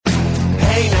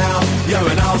You're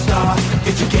an all-star,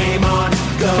 get your game on,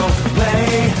 go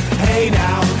play. Hey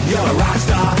now, you're a rock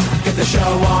star, get the show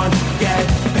on, get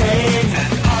paid.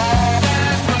 And all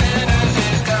that glitters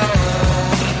is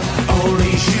gold.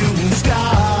 Only shooting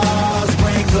stars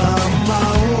break the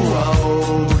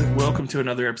mold. Welcome to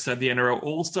another episode of the NRL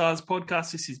All-Stars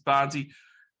podcast. This is Barnsey,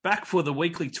 back for the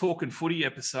weekly Talk and Footy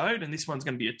episode, and this one's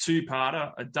going to be a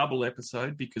two-parter, a double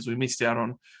episode, because we missed out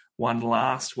on one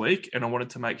last week, and I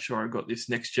wanted to make sure I got this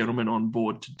next gentleman on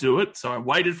board to do it. So I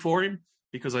waited for him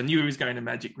because I knew he was going to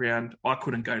Magic Round. I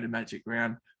couldn't go to Magic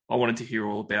Round. I wanted to hear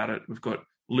all about it. We've got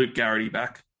Luke Garrity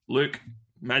back. Luke,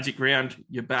 Magic Round,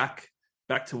 you're back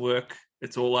to work.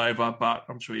 It's all over, but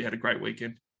I'm sure you had a great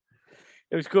weekend.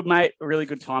 It was good, mate. A really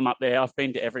good time up there. I've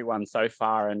been to everyone so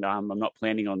far, and I'm not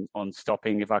planning on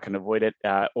stopping if I can avoid it.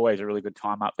 Always a really good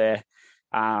time up there.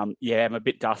 I'm a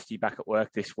bit dusty back at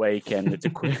work this week, and it's a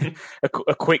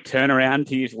quick turnaround,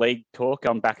 to use league talk.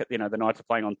 I'm back at the Knights are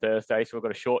playing on Thursday, so we've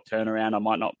got a short turnaround. I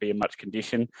might not be in much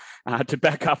condition to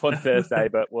back up on Thursday,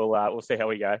 but we'll see how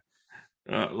we go.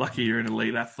 Lucky you're an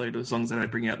elite athlete. As long as they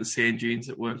don't bring out the sand dunes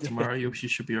at work tomorrow, you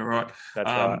should be all right. That's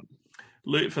right.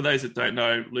 Luke, for those that don't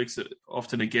know, Luke's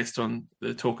often a guest on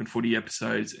the Talk and Footy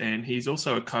episodes, and he's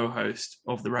also a co-host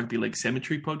of the Rugby League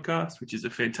Cemetery podcast, which is a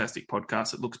fantastic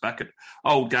podcast that looks back at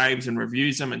old games and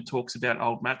reviews them and talks about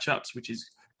old matchups, which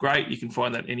is great. You can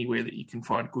find that anywhere that you can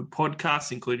find good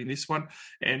podcasts, including this one.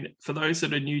 And for those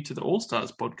that are new to the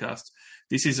All-Stars podcast,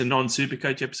 this is a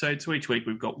non-Supercoach episode. So each week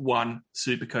we've got one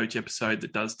Supercoach episode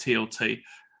that does TLT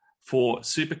for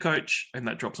Supercoach, and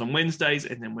that drops on Wednesdays.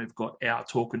 And then we've got our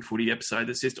Talk and Footy episode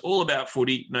that's just all about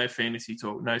footy, no fantasy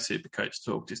talk, no Supercoach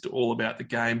talk, just all about the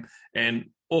game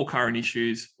and all current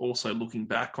issues, also looking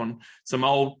back on some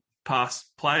old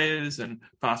past players and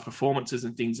past performances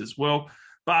and things as well.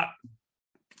 But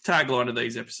tagline of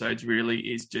these episodes really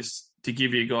is just to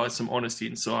give you guys some honest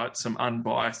insights, some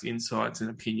unbiased insights and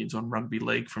opinions on rugby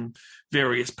league from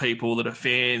various people that are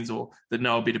fans or that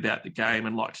know a bit about the game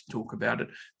and like to talk about it.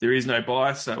 There is no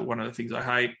bias. So one of the things I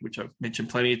hate, which I've mentioned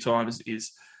plenty of times,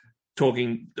 is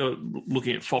looking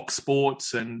at Fox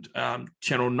Sports and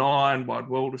Channel 9, Wide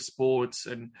World of Sports,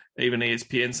 and even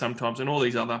ESPN sometimes, and all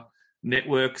these other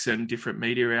networks and different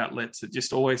media outlets that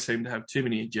just always seem to have too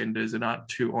many agendas and aren't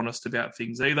too honest about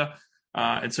things either.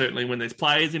 And certainly when there's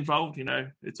players involved,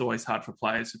 it's always hard for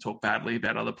players to talk badly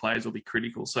about other players or be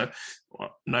critical. So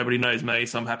nobody knows me,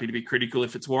 so I'm happy to be critical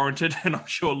if it's warranted, and I'm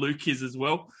sure Luke is as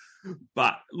well.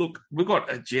 But look, we've got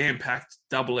a jam-packed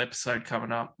double episode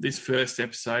coming up. This first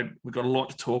episode, we've got a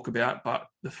lot to talk about, but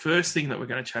the first thing that we're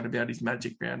going to chat about is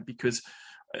Magic Round, because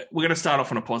we're going to start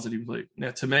off on a positive note.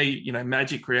 Now, to me,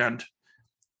 Magic Round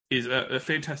is a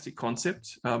fantastic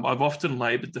concept. I've often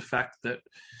laboured the fact that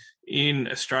in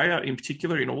Australia, in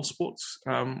particular, in all sports,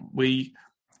 we've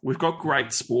got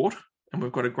great sport and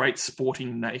we've got a great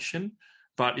sporting nation.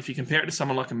 But if you compare it to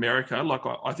someone like America,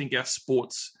 I think our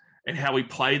sports and how we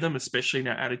play them, especially in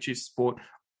our attitude sport,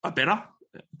 are better.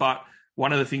 But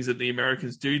one of the things that the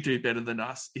Americans do better than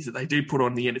us is that they do put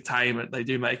on the entertainment. They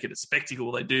do make it a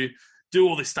spectacle. They do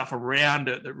all this stuff around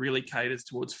it that really caters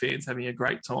towards fans having a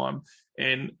great time.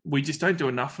 And we just don't do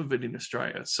enough of it in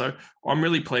Australia. So I'm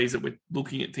really pleased that we're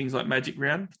looking at things like Magic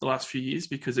Round for the last few years,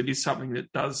 because it is something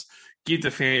that does give the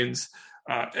fans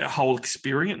a whole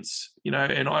experience, and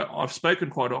I've spoken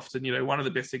quite often, one of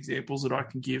the best examples that I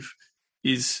can give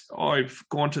is I've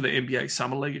gone to the NBA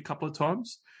Summer League a couple of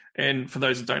times. And for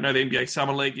those that don't know, the NBA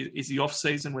Summer League is the off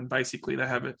season when basically they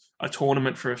have a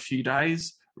tournament for a few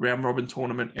days, round robin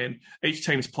tournament, and each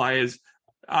team's players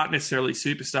aren't necessarily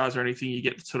superstars or anything. You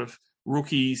get sort of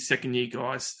rookies, second-year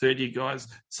guys, third-year guys,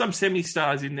 some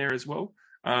semi-stars in there as well.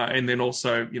 And then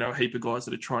also, a heap of guys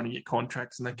that are trying to get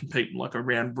contracts, and they compete in like a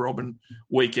round-robin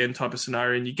weekend type of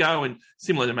scenario. And you go, and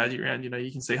similar to Magic Round,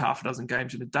 you can see half a dozen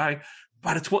games in a day.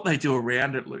 But it's what they do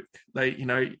around it, Luke.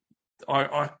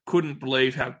 I couldn't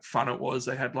believe how fun it was.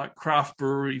 They had like craft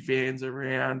brewery vans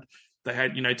around. They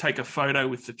had, take a photo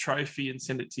with the trophy and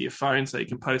send it to your phone so you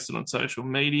can post it on social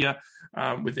media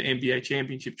with the NBA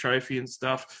championship trophy and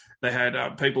stuff. They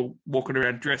had people walking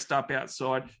around dressed up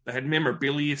outside. They had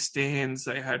memorabilia stands.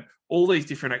 They had all these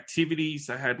different activities.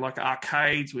 They had like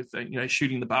arcades with,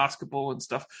 shooting the basketball and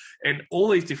stuff, and all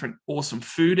these different awesome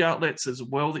food outlets as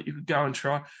well that you could go and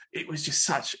try. It was just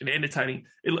such an entertaining,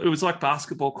 it was like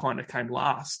basketball kind of came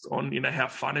last on, how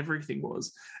fun everything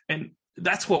was. And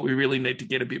that's what we really need to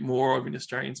get a bit more of in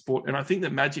Australian sport. And I think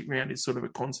that Magic Round is sort of a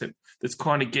concept that's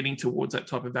kind of getting towards that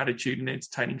type of attitude and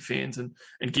entertaining fans and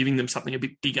giving them something a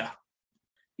bit bigger.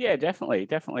 Yeah, definitely.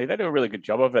 They do a really good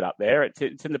job of it up there.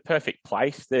 It's in the perfect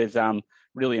place. There's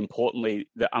really importantly,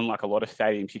 that unlike a lot of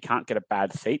stadiums, you can't get a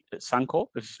bad seat at Suncorp.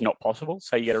 It's just not possible.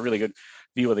 So you get a really good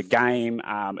view of the game.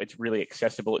 It's really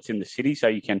accessible. It's in the city, so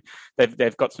you can.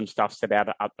 They've got some stuff set out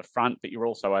up the front, but you're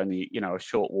also only a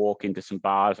short walk into some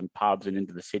bars and pubs and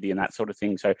into the city and that sort of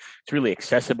thing. So it's really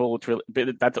accessible. It's really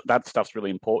that stuff's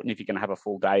really important if you're going to have a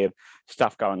full day of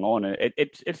stuff going on. And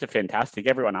it's a fantastic.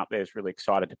 Everyone up there is really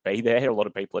excited to be there. A lot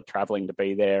of people are travelling to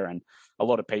be there, and a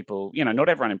lot of people, not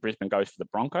everyone in Brisbane goes for the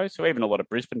Broncos. So even a lot of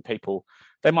Brisbane people,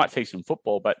 they might see some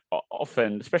football, but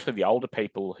often, especially the older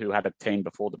people who had a team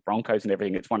before the Broncos and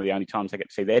everything, it's one of the only times they get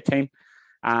to see their team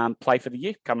play for the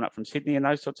year, coming up from Sydney and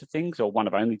those sorts of things, or one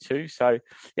of only two. So,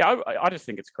 yeah, I just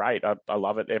think it's great. I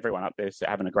love it. Everyone up there's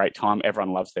having a great time.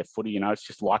 Everyone loves their footy. It's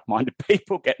just like-minded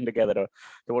people getting together to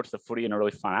watch the footy in a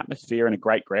really fun atmosphere and a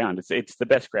great ground. It's the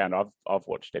best ground I've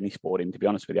watched any sport in, to be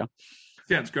honest with you.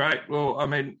 Sounds great. Well, I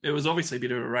mean, it was obviously a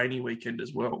bit of a rainy weekend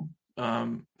as well.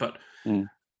 But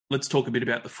let's talk a bit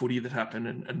about the footy that happened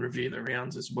and review the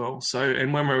rounds as well. So,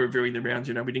 and when we're reviewing the rounds,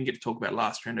 we didn't get to talk about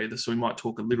last round either, so we might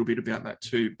talk a little bit about that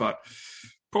too. But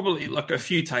probably like a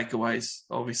few takeaways,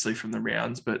 obviously, from the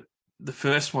rounds. But the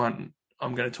first one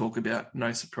I'm going to talk about,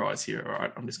 no surprise here, all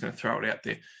right? I'm just going to throw it out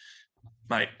there.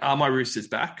 Mate, are my Roosters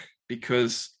back?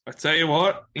 Because I tell you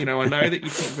what, I know that you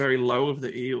think very low of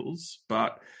the Eels,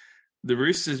 but the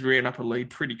Roosters ran up a lead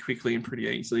pretty quickly and pretty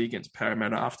easily against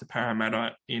Parramatta after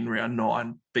Parramatta in round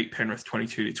 9 beat Penrith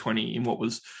 22-20 in what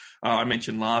was, I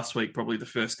mentioned last week, probably the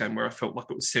first game where I felt like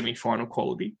it was semi-final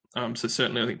quality. So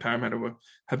certainly I think Parramatta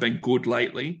have been good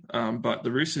lately, but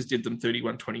the Roosters did them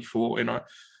 31-24, and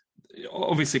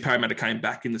obviously Parramatta came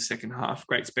back in the second half.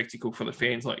 Great spectacle for the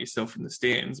fans like yourself in the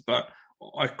stands, but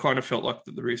I kind of felt like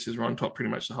the Roosters were on top pretty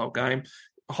much the whole game.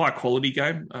 High quality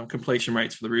game. Completion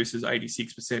rates for the Roosters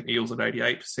 86%, Eels at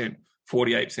 88%,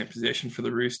 48% possession for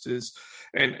the Roosters,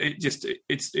 and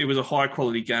it was a high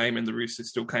quality game, and the Roosters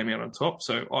still came out on top.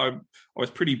 So I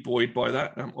was pretty buoyed by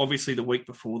that. Obviously, the week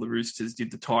before the Roosters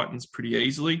did the Titans pretty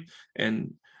easily,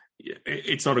 and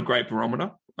it's not a great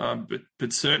barometer,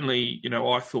 but certainly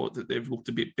I thought that they've looked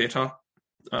a bit better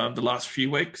the last few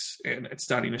weeks, and it's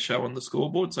starting to show on the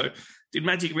scoreboard. So did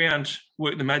Magic Round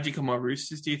work the magic on my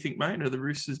Roosters, do you think, mate? Are the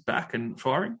Roosters back and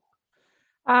firing?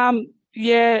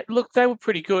 Yeah, look, they were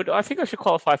pretty good. I think I should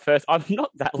qualify first. I'm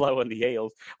not that low on the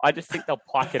Eels. I just think they'll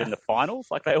pike it in the finals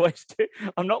like they always do.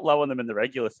 I'm not low on them in the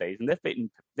regular season.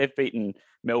 They've beaten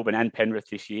Melbourne and Penrith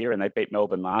this year, and they beat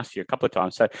Melbourne last year a couple of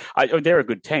times. So they're a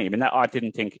good team, and I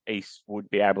didn't think East would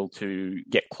be able to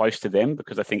get close to them,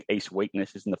 because I think East's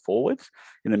weakness is in the forwards,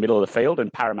 in the middle of the field,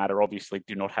 and Parramatta obviously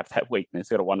do not have that weakness.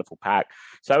 They've got a wonderful pack.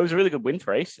 So it was a really good win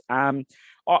for East.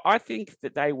 I think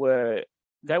that they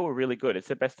were really good. It's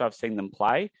the best I've seen them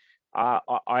play.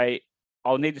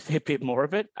 I'll need to see a bit more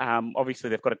of it.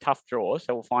 Obviously, they've got a tough draw,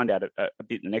 so we'll find out a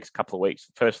bit in the next couple of weeks.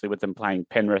 Firstly, with them playing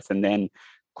Penrith and then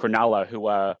Cronulla, who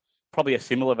are probably a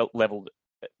similar level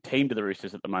team to the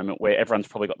Roosters at the moment, where everyone's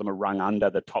probably got them a rung under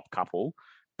the top couple,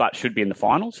 but should be in the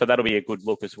final. So that'll be a good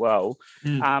look as well.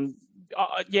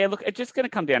 Yeah, look, it's just going to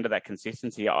come down to that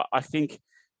consistency. I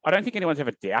don't think anyone's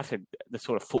ever doubted the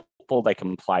sort of football they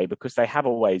can play, because they have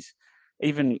always,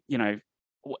 even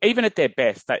at their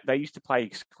best, they used to play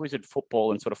exquisite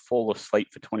football and sort of fall asleep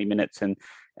for 20 minutes. And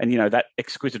that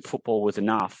exquisite football was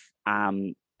enough.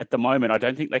 At the moment, I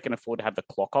don't think they can afford to have the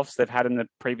clock-offs they've had in the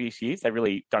previous years. They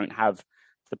really don't have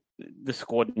the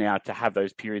squad now to have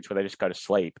those periods where they just go to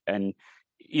sleep. And,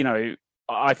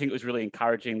 I think it was really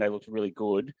encouraging. They looked really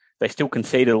good. They still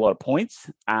conceded a lot of points,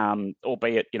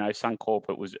 albeit, Suncorp,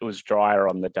 it was drier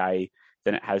on the day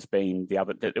than it has been the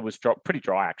other. It was pretty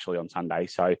dry actually on Sunday,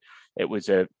 so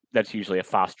that's usually a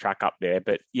fast track up there.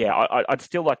 But yeah, I'd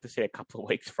still like to see a couple of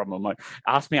weeks from them.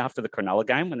 Ask me after the Cronulla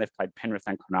game when they've played Penrith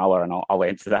and Cronulla, and I'll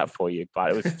answer that for you.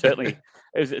 But it was certainly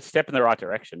it was a step in the right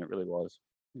direction. It really was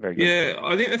very good. Yeah,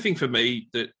 I think the thing for me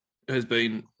that has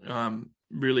been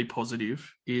really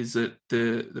positive is that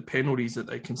the penalties that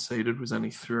they conceded was only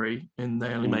 3, and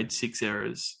they only made 6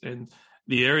 errors. And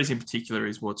the errors in particular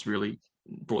is what's really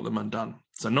brought them undone.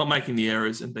 So not making the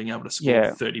errors and being able to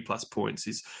score 30 plus points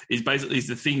is basically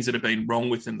the things that have been wrong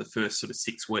with them the first sort of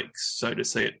 6 weeks. So to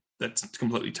see it, that's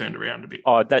completely turned around a bit.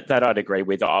 Oh, that I'd agree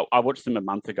with. I watched them a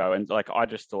month ago, and I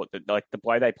just thought that the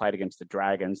way they played against the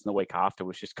Dragons the week after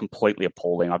was just completely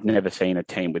appalling. I've never seen a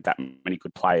team with that many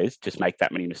good players just make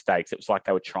that many mistakes. It was like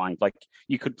they were trying,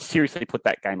 you could seriously put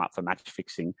that game up for match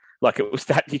fixing Like it was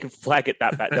that you could flag it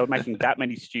that bad. They were making that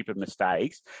many stupid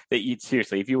mistakes that you'd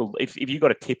seriously, if you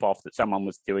got a tip off that someone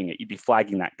was doing it, you'd be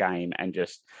flagging that game and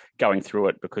just going through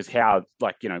it, because how,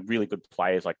 like, you know, really good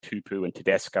players like Tupu and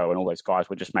Tedesco and all those guys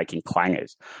were just making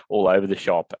clangers all over the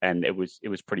shop, and it was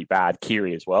pretty bad.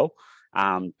 Kiri as well.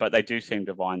 But they do seem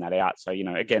to find that out. So, you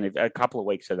know, again, a couple of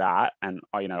weeks of that, and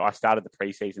I started the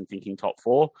preseason thinking top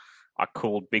 4. I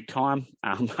cooled big time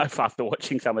after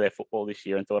watching some of their football this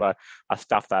year, and thought I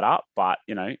stuffed that up. But,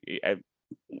 you know, if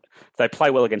they play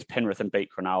well against Penrith and beat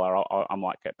Cronulla, I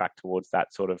might get back towards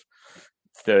that sort of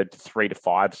third 3 to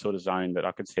 5 sort of zone that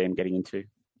I could see them getting into.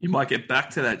 You might get back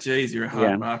to that. Geez, you're a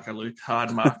hard marker, Luke.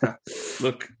 Hard marker.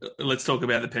 Look, let's talk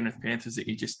about the Penrith Panthers that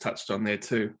you just touched on there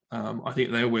too. I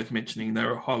think they're worth mentioning.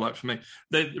 They're a highlight for me.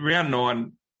 Round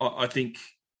 9, I think,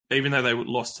 even though they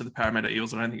lost to the Parramatta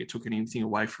Eels, I don't think it took anything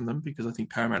away from them, because I think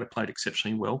Parramatta played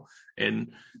exceptionally well.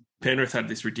 And Penrith had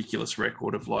this ridiculous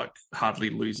record of like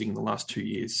hardly losing in the last 2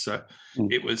 years. So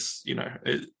it was, you know,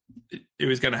 it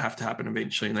was going to have to happen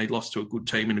eventually. And they lost to a good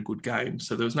team in a good game.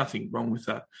 So there was nothing wrong with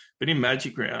that. But in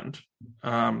Magic Round,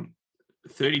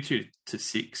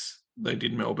 32-6, they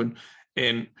did Melbourne.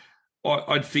 And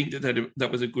I'd think that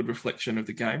was a good reflection of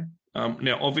the game.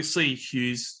 Now, obviously,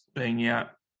 Hughes being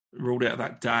out, ruled out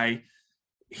that day,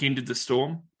 hindered the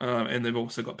Storm, and they've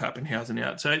also got Pappenhausen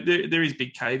out. So there is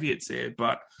big caveats there,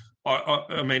 but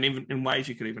I mean, even in ways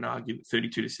you could even argue that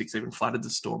 32-6 even flattered the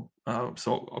Storm.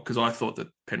 Because I thought that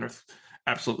Penrith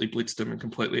absolutely blitzed them and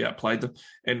completely outplayed them,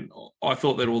 and I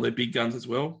thought that all their big guns as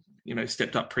well, you know,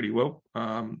 stepped up pretty well,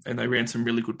 and they ran some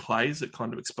really good plays that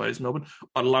kind of exposed Melbourne.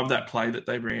 I love that play that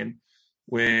they ran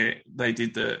where they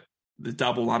did the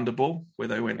double underball, where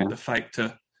they went the fake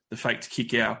to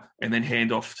kick out and then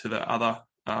hand off to the other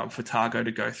for Targo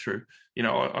to go through. You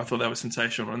know, I thought that was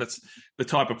sensational. And that's the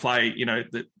type of play, you know,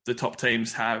 that the top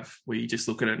teams have, where you just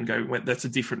look at it and go, well, that's a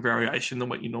different variation than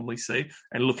what you normally see.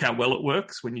 And look how well it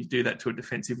works when you do that to a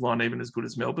defensive line, even as good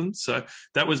as Melbourne. So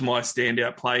that was my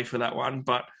standout play for that one.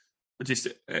 But just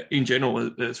in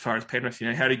general, as far as Penrith, you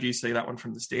know, how did you see that one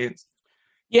from the stands?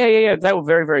 Yeah. They were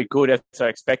very, very good, as I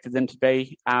expected them to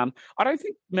be. I don't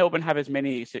think Melbourne have as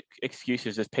many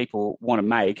excuses as people want to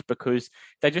make, because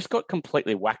they just got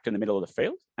completely whacked in the middle of the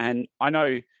field. And I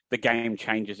know the game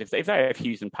changes. If they have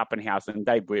Hughes and Pappenhausen,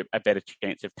 they have a better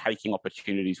chance of taking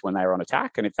opportunities when they are on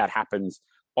attack. And if that happens,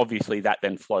 obviously that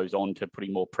then flows on to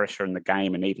putting more pressure in the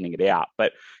game and evening it out.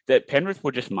 But the Penrith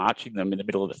were just marching them in the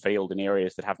middle of the field in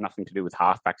areas that have nothing to do with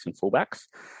halfbacks and fullbacks.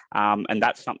 And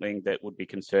that's something that would be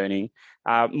concerning.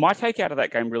 My take out of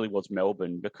that game really was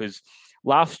Melbourne, because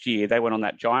last year they went on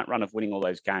that giant run of winning all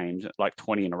those games, like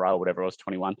 20 in a row, whatever it was,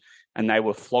 21, and they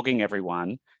were flogging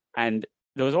everyone. And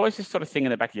there was always this sort of thing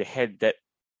in the back of your head that,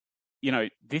 you know,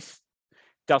 this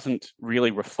doesn't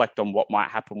really reflect on what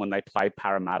might happen when they play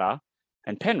Parramatta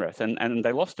and Penrith, and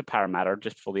they lost to Parramatta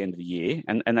just before the end of the year,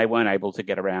 and they weren't able to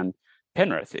get around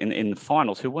Penrith in the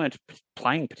finals, who weren't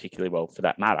playing particularly well for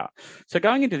that matter. So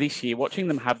going into this year, watching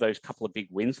them have those couple of big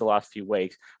wins the last few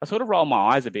weeks, I sort of roll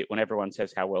my eyes a bit when everyone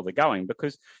says how well they're going,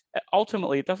 because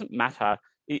ultimately it doesn't matter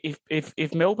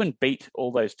if Melbourne beat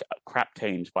all those crap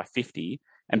teams by 50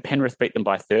 and Penrith beat them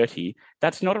by 30,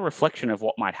 that's not a reflection of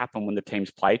what might happen when the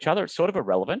teams play each other. It's sort of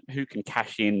irrelevant. Who can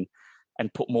cash in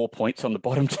and put more points on the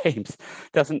bottom teams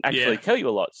doesn't actually tell you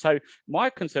a lot. So my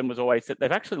concern was always that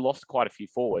they've actually lost quite a few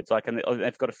forwards. And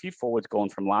they've got a few forwards gone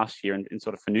from last year, in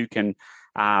sort of Finucane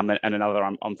and another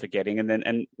I'm forgetting.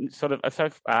 And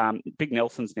Big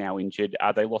Nelson's now injured.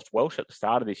 They lost Welsh at the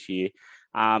start of this year.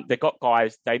 They've got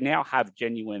guys. They now have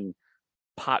genuine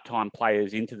part-time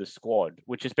players into the squad,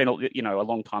 which has been, you know, a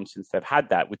long time since they've had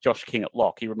that. With Josh King at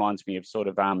lock, he reminds me of sort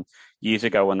of years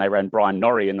ago when they ran Brian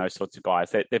Norrie and those sorts of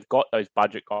guys. They've got those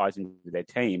budget guys into their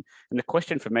team. And the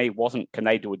question for me wasn't, can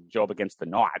they do a job against the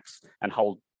Knights and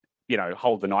hold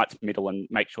the Knights middle and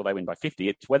make sure they win by 50.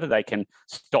 It's whether they can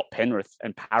stop Penrith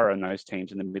and Para and those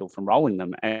teams in the middle from rolling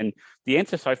them. And the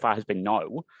answer so far has been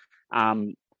no.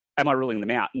 Am I ruling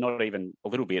them out? Not even a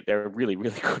little bit. They're a really,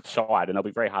 really good side, and they'll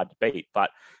be very hard to beat. But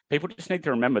people just need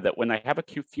to remember that when they have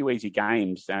a few easy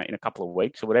games in a couple of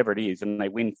weeks or whatever it is, and they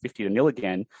win 50-0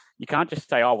 again, you can't just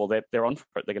say, oh, well, they're on for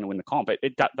it, they're going to win the comp.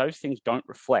 Those things don't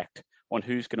reflect on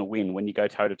who's going to win when you go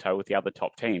toe-to-toe with the other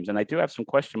top teams. And they do have some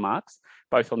question marks,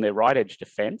 both on their right edge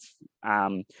defence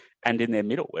and in their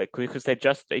middle, because they're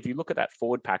just, if you look at that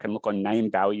forward pack and look on name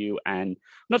value, and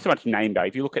not so much name value,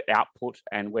 if you look at output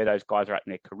and where those guys are at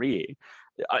in their career,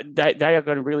 they are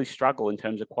going to really struggle in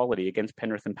terms of quality against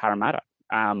Penrith and Parramatta.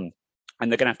 And they're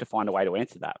going to have to find a way to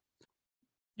answer that.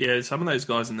 Yeah, some of those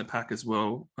guys in the pack as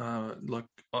well, like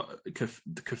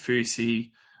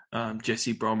Kafusi,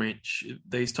 Jesse Bromwich,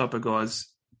 these type of guys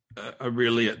are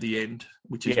really at the end,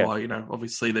 which is why,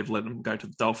 obviously they've let them go to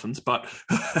the Dolphins, but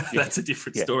that's a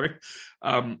different story.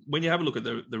 When you have a look at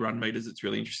the run meters, it's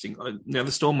really interesting. Now,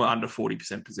 the Storm were under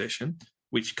 40% possession,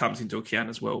 which comes into account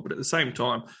as well. But at the same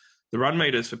time, the run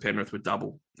meters for Penrith were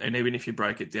double. And even if you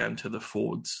break it down to the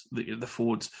Fords, the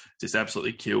Fords just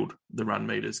absolutely killed the run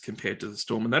meters compared to the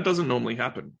Storm. And that doesn't normally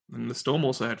happen. And the Storm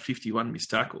also had 51 missed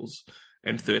tackles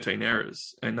and 13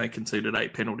 errors, and they conceded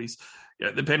 8 penalties.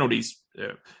 The penalties,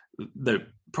 they're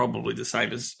probably the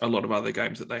same as a lot of other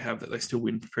games that they have, that they still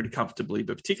win pretty comfortably.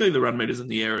 But particularly the run meters and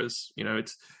the errors,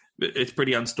 it's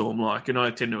pretty unstorm-like. And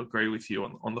I tend to agree with you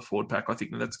on the forward pack. I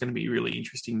think that's going to be really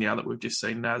interesting now that we've just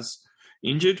seen Naz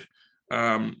injured.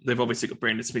 They've obviously got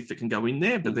Brandon Smith that can go in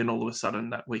there, but then all of a sudden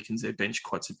that weakens their bench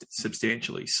quite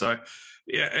substantially. So,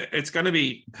 it's going to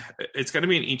be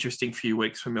an interesting few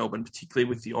weeks for Melbourne, particularly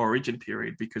with the Origin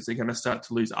period, because they're going to start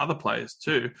to lose other players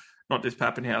too, not just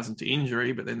Pappenhausen to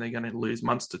injury, but then they're going to lose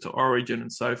Munster to Origin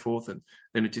and so forth, and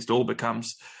then it just all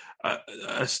becomes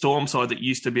a Storm side that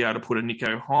used to be able to put a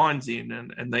Nico Hines in,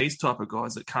 and these type of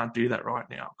guys that can't do that right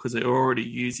now because they're already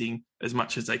using as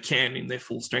much as they can in their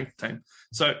full strength team.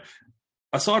 So,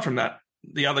 aside from that,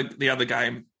 the other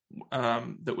game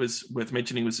that was worth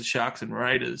mentioning was the Sharks and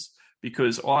Raiders,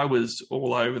 because I was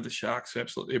all over the Sharks to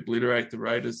absolutely obliterate the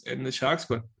Raiders, and the Sharks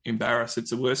got embarrassed. It's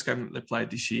the worst game that they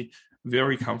played this year,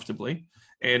 very comfortably.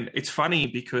 And it's funny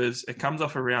because it comes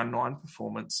off a round 9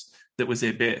 performance that was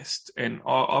their best. And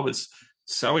I was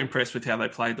so impressed with how they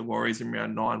played the Warriors in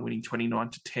round 9, winning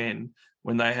 29-10,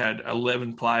 when they had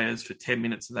 11 players for 10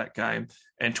 minutes of that game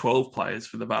and 12 players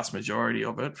for the vast majority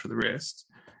of it for the rest.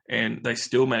 And they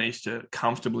still managed to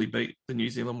comfortably beat the New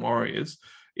Zealand Warriors.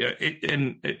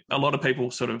 A lot of people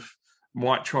sort of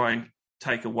might try and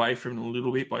take away from it a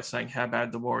little bit by saying how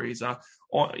bad the Warriors are.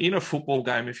 In a football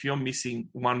game, if you're missing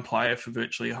one player for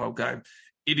virtually a whole game,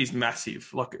 it is massive.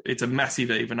 Like, it's a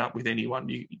massive even up with anyone.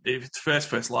 If it's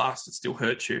first, last, it still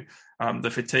hurts you.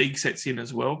 The fatigue sets in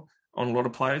as well on a lot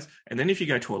of players. And then if you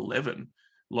go to 11,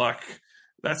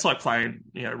 that's like playing,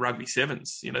 rugby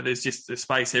sevens. There's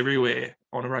space everywhere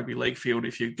on a rugby league field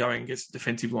if you're going against a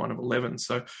defensive line of 11.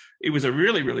 So it was a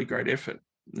really, really great effort.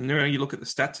 And you look at the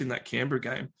stats in that Canberra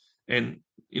game, and,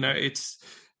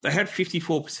 they had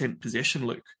 54% possession,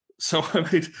 Luke. So,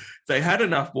 they had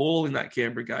enough ball in that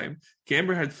Canberra game.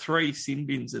 Canberra had 3 sin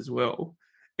bins as well,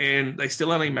 and they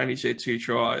still only managed their 2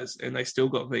 tries, and they still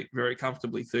got beat very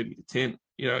comfortably 30-10.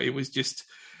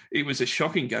 It was a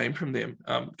shocking game from them.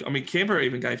 Canberra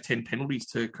even gave 10 penalties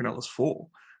to Cronulla's 4.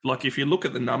 Like, if you look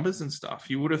at the numbers and stuff,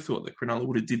 you would have thought that Cronulla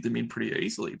would have did them in pretty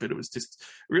easily, but it was just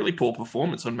really poor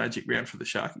performance on Magic Round for the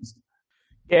Sharkies.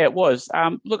 Yeah, it was.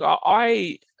 Look,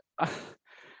 I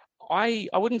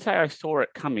wouldn't say I saw it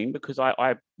coming, because I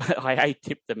A,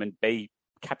 tipped them, and B,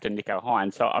 captain Nico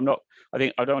Hines. So I don't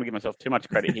want to give myself too much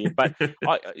credit here, but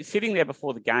sitting there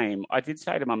before the game, I did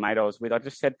say to my mate I was with, I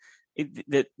just said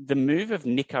the move of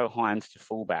Nico Hines to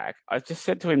fullback, I just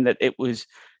said to him that it was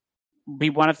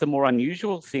be one of the more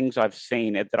unusual things I've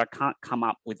seen, that I can't come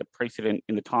up with a precedent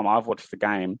in the time I've watched the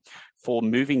game for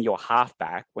moving your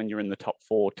halfback when you're in the top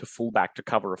 4 to fullback to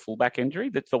cover a fullback injury.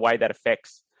 That's the way that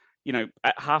affects,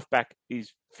 halfback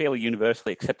is fairly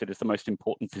universally accepted as the most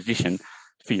important position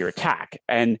for your attack.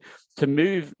 And to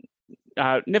move,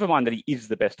 never mind that he is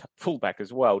the best fullback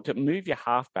as well, to move your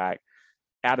halfback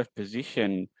out of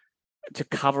position to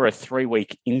cover a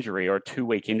 3-week injury or a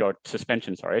 2-week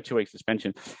suspension.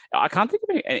 I can't think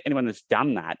of anyone that's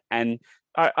done that. And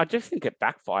I just think it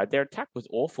backfired. Their attack was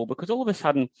awful, because all of a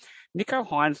sudden Nico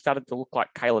Hines started to look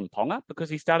like Kalen Ponga, because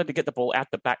he started to get the ball out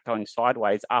the back going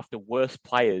sideways after worse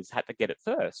players had to get it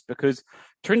first, because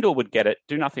Trindle would get it,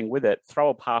 do nothing with it, throw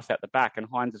a pass out the back, and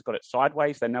Hines has got it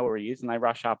sideways. They know where he is and they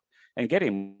rush up and get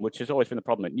him, which has always been the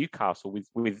problem at Newcastle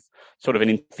with sort of an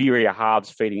inferior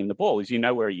halves feeding him the ball, is you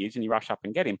know where he is and you rush up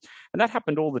and get him. And that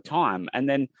happened all the time. And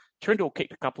then Trindle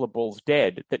kicked a couple of balls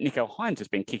dead that Nico Hines has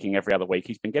been kicking every other week.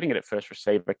 He's been getting it at first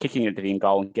receiver, kicking it in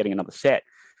goal and getting another set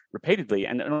repeatedly.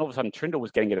 And all of a sudden Trindle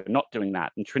was getting it and not doing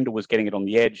that. And Trindle was getting it on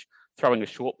the edge, throwing a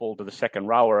short ball to the second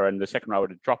rower, and the second rower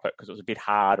to drop it because it was a bit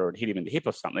hard or it hit him in the hip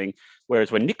or something.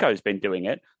 Whereas when Nico's been doing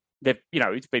it,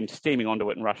 it's been steaming onto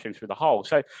it and rushing through the hole.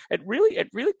 So it really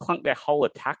clunked their whole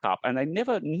attack up, and they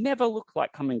never looked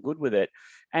like coming good with it.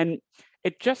 And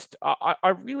it just, I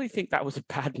really think that was a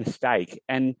bad mistake.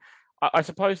 And I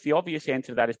suppose the obvious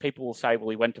answer to that is people will say, well,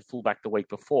 he went to fullback the week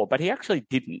before, but he actually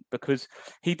didn't, because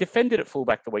he defended at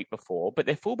fullback the week before, but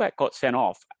their fullback got sent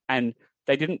off and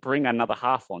they didn't bring another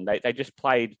half on. They just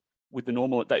played with the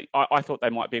normal. I thought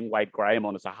they might bring Wade Graham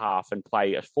on as a half and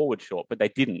play a forward short, but they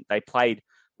didn't. They played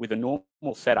with a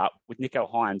normal setup with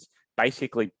Nicho Hynes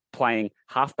basically playing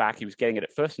halfback. He was getting it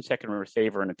at first and second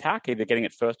receiver and attack, either getting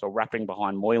it first or wrapping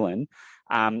behind Moylan,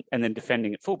 and then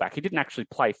defending at fullback. He didn't actually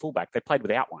play fullback. They played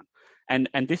without one. And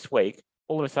this week,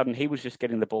 all of a sudden, he was just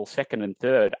getting the ball second and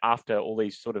third after all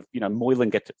these sort of, Moylan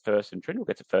gets it first and Trindle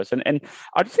gets it first. And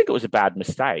I just think it was a bad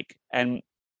mistake. And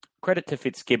credit to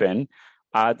Fitzgibbon.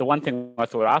 The one thing I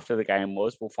thought after the game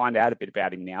was we'll find out a bit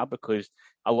about him now, because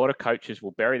a lot of coaches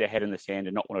will bury their head in the sand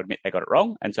and not want to admit they got it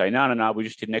wrong and say, no, we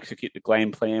just didn't execute the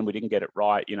game plan. We didn't get it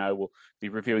right. We'll be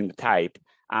reviewing the tape.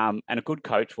 And a good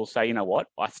coach will say, you know what,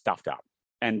 I stuffed up.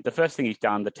 And the first thing he's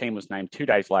done, the team was named 2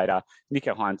 days later.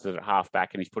 Nicho Hynes is at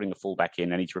halfback and he's putting a fullback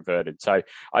in and he's reverted. So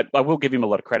I will give him a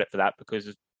lot of credit for that, because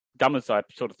as dumb as I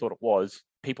sort of thought it was,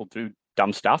 people do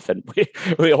dumb stuff, and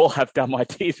we all have dumb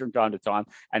ideas from time to time,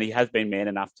 and he has been man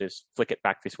enough to flick it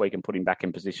back this week and put him back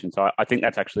in position. So I think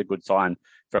that's actually a good sign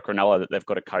for Cronulla, that they've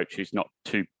got a coach who's not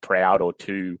too proud or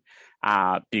too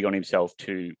big on himself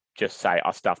to just say,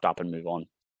 I stuffed up and move on.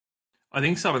 I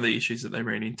think some of the issues that they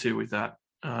ran into with that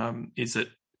is that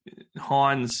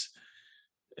Hynes,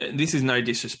 this is no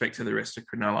disrespect to the rest of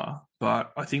Cronulla,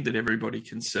 but I think that everybody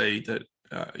can see that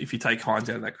if you take Hynes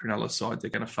out of that Cronulla side, they're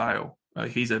going to fail.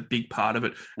 He's a big part of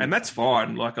it. And that's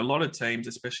fine. Like a lot of teams,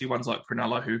 especially ones like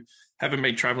Cronulla, who haven't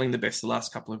been travelling the best the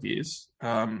last couple of years,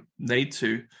 need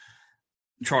to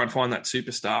try and find that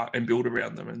superstar and build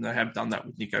around them. And they have done that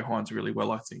with Nicho Hynes really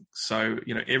well, I think. So,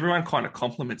 everyone kind of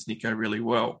compliments Nicho really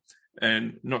well.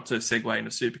 And not to segue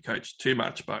into Supercoach too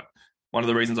much, but one of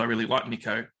the reasons I really liked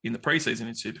Nicho in the preseason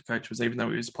in Supercoach was, even though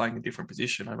he was playing a different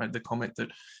position, I made the comment that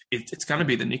it's going to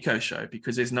be the Nicho show,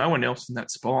 because there's no one else in that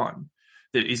spine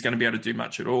that is going to be able to do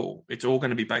much at all. It's all going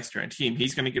to be based around him.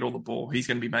 He's going to get all the ball. He's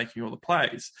going to be making all the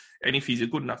plays. And if he's a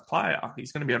good enough player,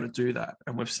 he's going to be able to do that.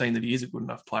 And we've seen that he is a good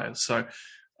enough player. So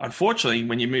unfortunately,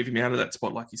 when you move him out of that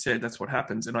spot, like you said, that's what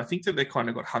happens. And I think that they kind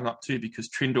of got hung up too, because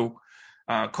Trindle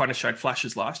kind of showed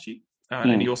flashes last year.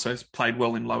 And he also played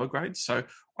well in lower grades. So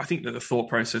I think that the thought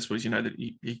process was, that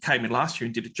he came in last year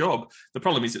and did a job. The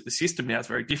problem is that the system now is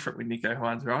very different with Nicho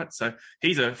Hynes, right? So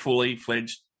he's a fully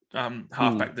fledged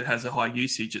halfback that has a high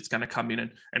usage. It's going to come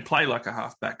in and play like a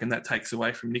halfback, and that takes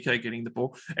away from Nicho getting the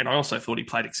ball. And I also thought he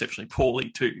played exceptionally poorly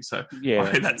too. So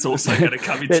that's also going to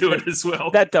come into it as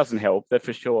well. That doesn't help, that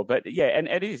for sure. But and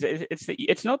it is.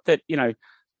 It's not that,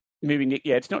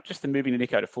 it's not just the moving the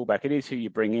Nicho to fullback. It is who you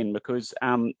bring in, because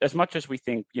as much as we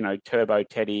think, Turbo,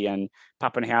 Teddy and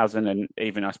Pappenhausen, and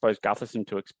even, I suppose, Gutherson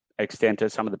to extent,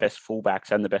 as some of the best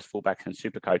fullbacks in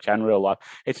Supercoach and real life,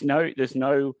 it's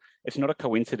not a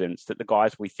coincidence that the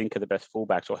guys we think are the best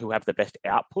fullbacks, or who have the best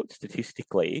output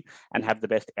statistically and have the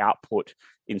best output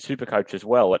in Supercoach as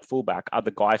well at fullback, are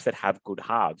the guys that have good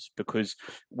halves, because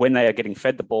when they are getting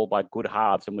fed the ball by good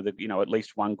halves, and with at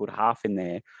least one good half in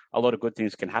there, a lot of good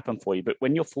things can happen for you. But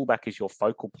when your fullback is your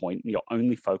focal point, your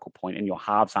only focal point, and your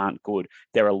halves aren't good,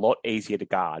 they're a lot easier to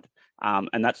guard.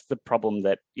 And that's the problem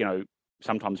that,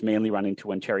 sometimes Manly run into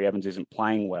when Cherry Evans isn't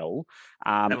playing well,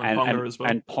 and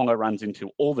Ponga runs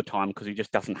into all the time, because he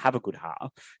just doesn't have a good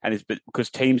half, and it's because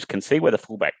teams can see where the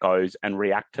fullback goes and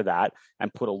react to that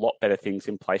and put a lot better things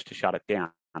in place to shut it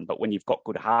down. But when you've got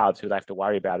good halves who they have to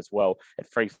worry about as well, it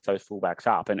frees those fullbacks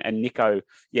up. And Nicho,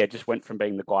 just went from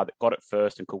being the guy that got it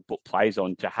first and could put plays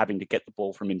on to having to get the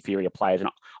ball from inferior players. And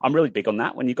I'm really big on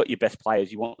that. When you've got your best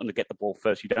players, you want them to get the ball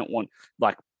first. You don't want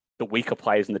the weaker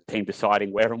players in the team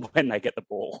deciding where and when they get the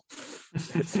ball.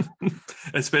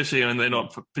 Especially when they're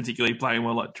not particularly playing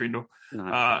well, like Trindle.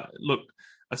 No. Look,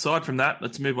 aside from that,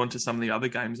 let's move on to some of the other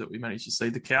games that we managed to see.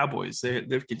 The Cowboys,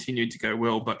 they've continued to go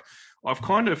well, but I've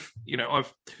kind of,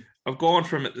 I've gone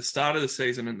from at the start of the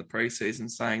season and the preseason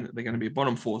saying that they're going to be a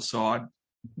bottom four side.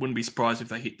 Wouldn't be surprised if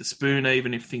they hit the spoon,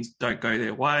 even if things don't go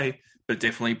their way, but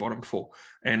definitely bottom four.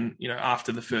 And,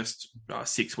 after the first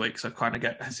 6 weeks, I kind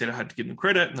of said I had to give them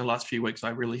credit. And the last few weeks I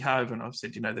really have. And I've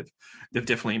said, they've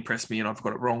definitely impressed me, and I've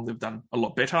got it wrong. They've done a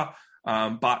lot better.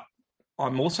 But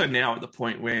I'm also now at the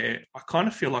point where I kind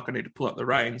of feel like I need to pull up the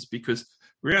reins, because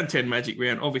round 10 Magic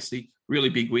round, obviously really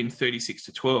big win,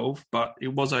 36-12, but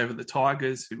it was over the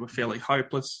Tigers, who were fairly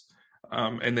hopeless.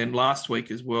 And then last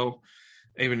week as well,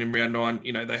 even in round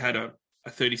 9, they had a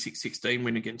 36-16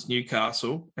 win against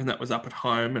Newcastle, and that was up at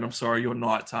home. And I'm sorry, your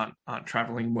Knights aren't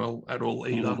travelling well at all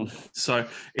either. So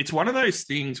it's one of those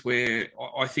things where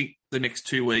I think the next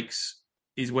 2 weeks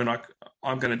is when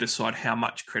I'm going to decide how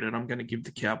much credit I'm going to give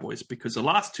the Cowboys, because the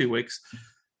last 2 weeks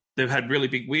they've had really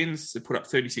big wins. They put up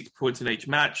 36 points in each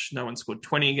match. No one scored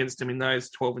 20 against them in those,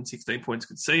 12 and 16 points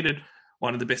conceded.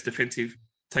 One of the best defensive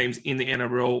teams in the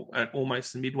NRL at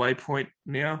almost the midway point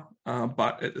now.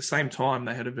 But at the same time,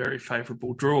 they had a very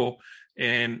favourable draw.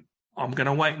 And I'm going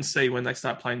to wait and see when they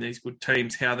start playing these good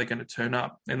teams how they're going to turn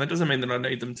up. And that doesn't mean that I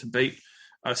need them to beat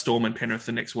Storm and Penrith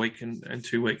the next week and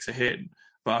 2 weeks ahead,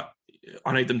 but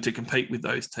I need them to compete with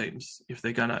those teams if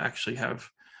they're going to actually have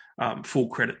full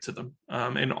credit to them.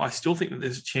 And I still think that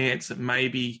there's a chance that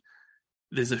maybe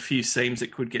there's a few seams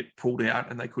that could get pulled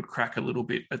out and they could crack a little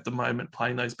bit at the moment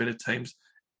playing those better teams.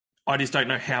 I just don't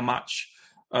know how much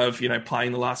of,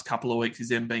 playing the last couple of weeks is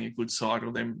them being a good side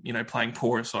or them, playing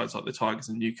poorer sides like the Tigers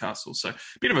and Newcastle. So a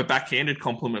bit of a backhanded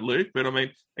compliment, Luke. But I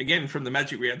mean, again, from the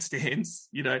Magic Round stands,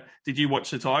 did you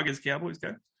watch the Tigers Cowboys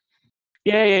game?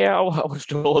 Yeah, I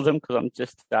watched all of them because I'm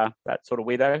just that sort of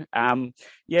weirdo.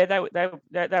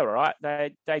 They were right.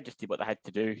 They just did what they had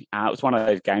to do. It was one of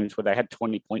those games where they had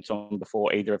 20 points on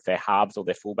before either of their halves or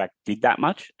their fullback did that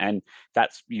much, and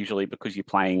that's usually because you're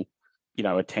playing,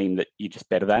 a team that you're just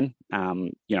better than.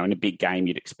 In a big game,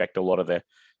 you'd expect a lot of the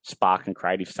spark and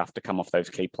creative stuff to come off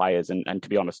those key players, and to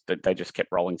be honest, they just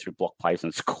kept rolling through block plays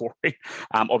and scoring.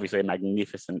 Obviously, a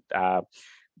magnificent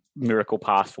miracle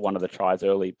pass for one of the tries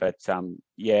early, but I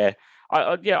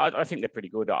think they're pretty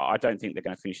good. I don't think they're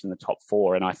going to finish in the top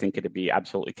 4, and I think it'd be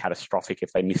absolutely catastrophic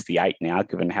if they miss the 8 now,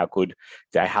 given how good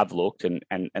they have looked and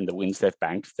the wins they've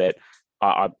banked. That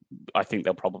I think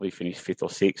they'll probably finish 5th or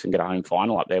 6th and get a home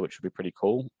final up there, which would be pretty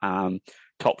cool.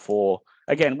 Top 4.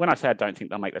 Again, when I say I don't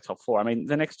think they'll make the top 4, I mean,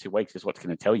 the next 2 weeks is what's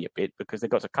going to tell you a bit, because they've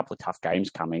got a couple of tough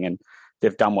games coming and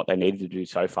they've done what they needed to do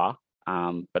so far.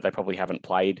 But they probably haven't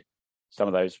played some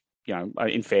of those,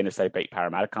 in fairness, they beat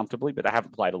Parramatta comfortably, but they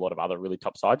haven't played a lot of other really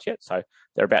top sides yet. So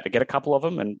they're about to get a couple of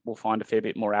them, and we'll find a fair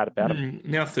bit more out about them.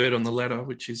 Now 3rd on the ladder,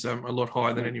 which is a lot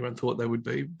higher than anyone thought they would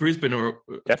be. Brisbane are...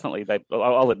 Definitely.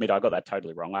 I'll admit I got that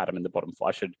totally wrong. I had them in the bottom 5.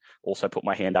 I should also put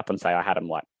my hand up and say I had them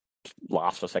like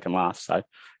last or second last. So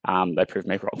they proved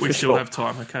me wrong. We still have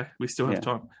time, okay? We still have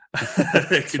time.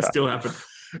 It could still happen.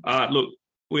 Look,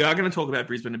 we are going to talk about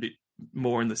Brisbane a bit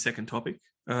more in the second topic.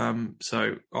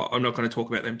 So I'm not going to talk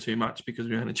about them too much because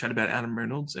we're going to chat about Adam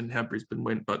Reynolds and how Brisbane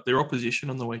went. But their opposition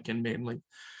on the weekend, Manly,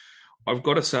 I've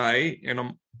got to say,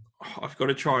 and I've got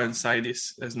to try and say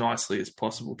this as nicely as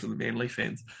possible to the Manly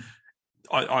fans.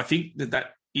 I think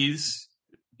that is,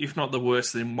 if not the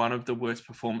worst, then one of the worst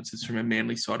performances from a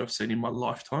Manly side I've seen in my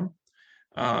lifetime.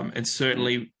 And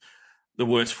certainly the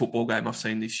worst football game I've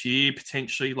seen this year,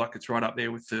 potentially. Like, it's right up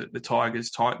there with the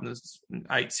Tigers-Titans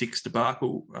 8-6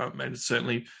 debacle, and it's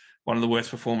certainly one of the worst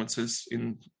performances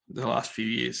in the last few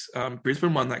years.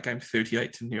 Brisbane won that game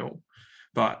 38-0,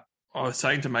 but I was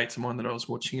saying to mates of mine that I was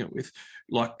watching it with,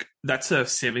 like, that's a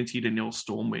 70-0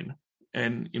 Storm win.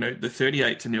 And, the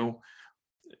 38-0,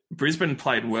 Brisbane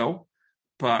played well,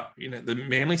 but, the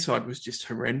Manly side was just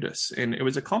horrendous. And it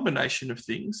was a combination of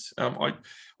things. I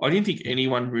didn't think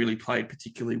anyone really played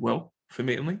particularly well for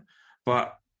Manly,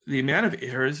 but the amount of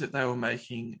errors that they were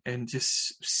making and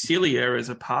just silly errors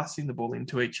of passing the ball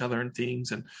into each other and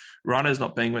things, and runners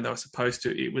not being where they were supposed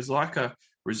to, it was like a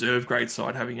reserve grade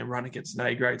side having a run against an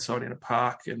A grade side in a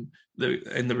park, and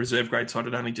the reserve grade side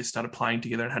had only just started playing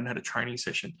together and hadn't had a training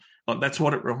session. Like, that's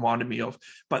what it reminded me of.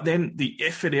 But then the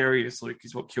effort areas, Luke,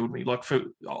 is what killed me. Like,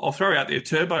 I'll throw out there,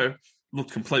 Turbo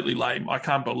looked completely lame. I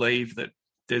can't believe that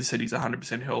Des said he's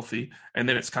 100% healthy, and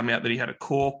then it's come out that he had a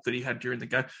cork that he had during the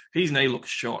game. His knee looked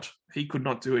shot. He could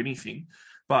not do anything.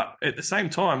 But at the same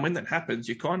time, when that happens,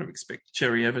 you kind of expect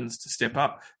Cherry Evans to step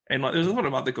up. And there's a lot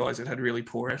of other guys that had really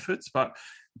poor efforts, but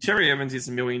Cherry Evans is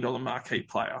 $1 million marquee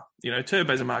player.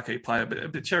 Turbo's a marquee player,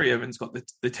 but Cherry Evans got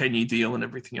the 10-year deal and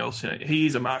everything else. He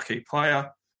is a marquee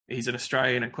player. He's an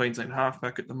Australian and Queensland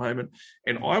halfback at the moment.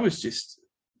 And I was just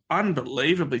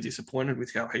unbelievably disappointed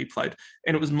with how he played.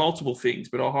 And it was multiple things,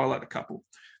 but I'll highlight a couple.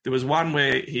 There was one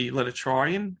where he let a try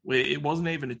in, where it wasn't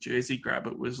even a jersey grab.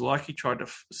 It was like he tried to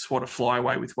swat a fly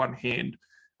away with one hand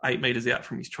 8 metres out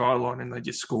from his try line, and they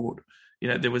just scored.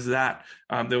 There was that.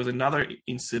 There was another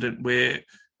incident where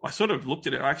I sort of looked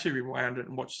at it. I actually rewound it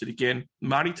and watched it again.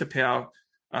 Marty Tapau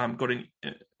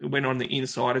went on the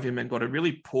inside of him and got a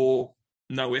really poor,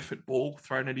 no-effort ball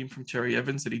thrown at him from Cherry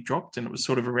Evans that he dropped, and it was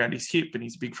sort of around his hip, and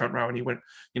he's a big front row, and he went,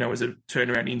 as a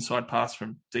turnaround inside pass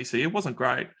from DC. It wasn't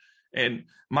great. And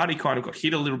Marty kind of got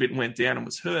hit a little bit and went down and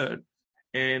was hurt.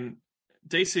 And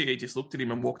DCE just looked at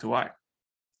him and walked away.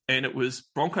 And it was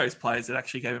Broncos players that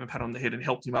actually gave him a pat on the head and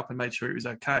helped him up and made sure he was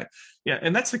okay. Yeah,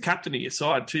 and that's the captain of your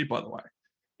side too, by the way.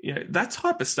 That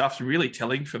type of stuff's really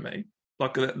telling for me.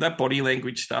 Like that body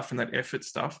language stuff and that effort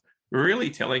stuff, really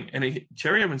telling. And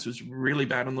Cherry Evans was really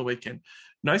bad on the weekend.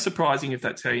 No surprising if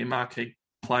that's how your marquee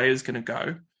player is going to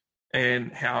go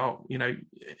and how,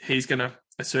 he's going to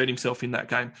assert himself in that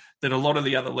game, that a lot of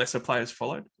the other lesser players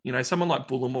followed. Someone like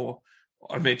Bullimore,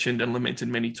 I mentioned and lamented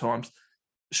many times,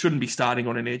 shouldn't be starting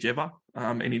on an edge ever,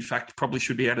 and in fact probably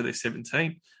should be out of their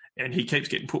 17. And he keeps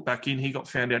getting put back in. He got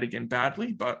found out again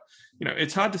badly, but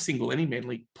it's hard to single any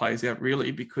Manly players out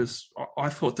really, because I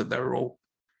thought that they were all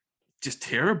just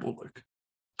terrible, Luke.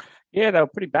 Yeah, they were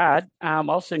pretty bad.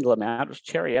 I'll single them out. It was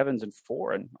Cherry Evans and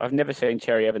Foran. I've never seen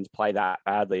Cherry Evans play that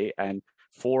badly, and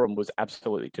Foran was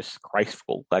absolutely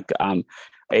disgraceful.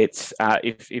 It's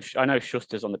if I know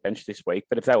Schuster's on the bench this week,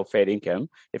 but if they were fair income,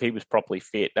 if he was properly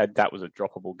fit, that was a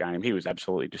droppable game. He was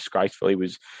absolutely disgraceful. He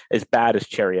was as bad as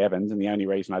Cherry Evans, and the only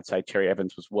reason I'd say Cherry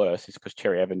Evans was worse is because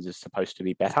Cherry Evans is supposed to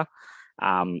be better.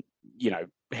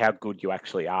 How good you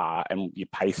actually are, and your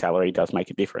pay salary does make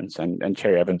a difference. And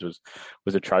Cherry Evans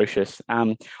was atrocious.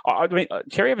 I mean,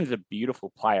 Cherry Evans is a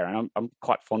beautiful player, and I'm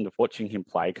quite fond of watching him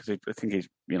play because I think he's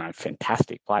a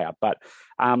fantastic player. But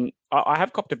I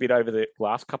have copped a bit over the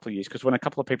last couple of years, because when a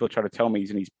couple of people try to tell me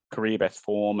he's in his career best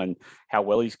form and how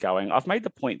well he's going, I've made the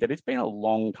point that it's been a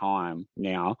long time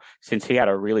now since he had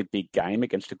a really big game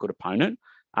against a good opponent.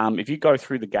 If you go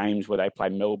through the games where they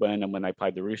played Melbourne and when they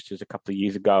played the Roosters a couple of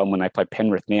years ago and when they play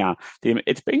Penrith now,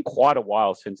 it's been quite a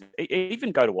while since,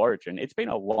 even go to Origin, it's been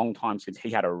a long time since he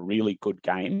had a really good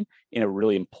game in a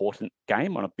really important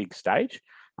game on a big stage,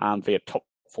 via top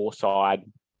 4 side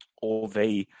or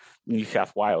the New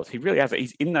South Wales. He really has.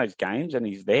 He's in those games and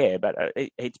he's there, but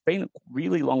it's been a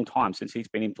really long time since he's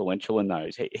been influential in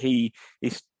those. He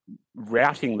is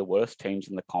routing the worst teams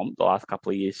in the comp the last couple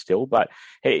of years still, but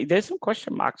there's some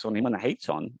question marks on him when the heat's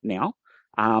on now.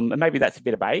 And maybe that's a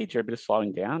bit of age or a bit of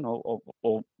slowing down,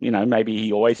 or maybe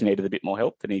he always needed a bit more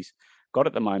help than he's got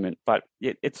at the moment. But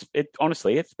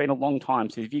honestly, it's been a long time.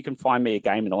 So if you can find me a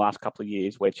game in the last couple of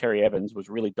years where Cherry Evans was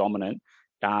really dominant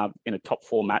in a top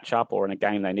 4 matchup, or in a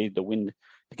game they needed to win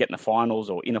to get in the finals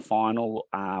or in a final,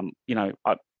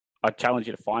 I challenge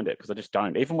you to find it, because I just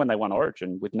don't. Even when they won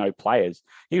Origin with no players,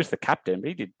 he was the captain, but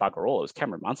he did bugger all. It was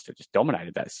Cameron Munster just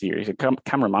dominated that series. And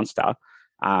Cameron Munster,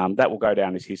 that will go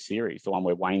down as his series, the one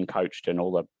where Wayne coached and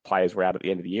all the players were out at the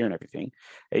end of the year and everything.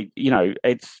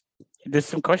 There's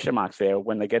some question marks there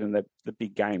when they get in the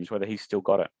big games, whether he's still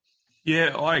got it.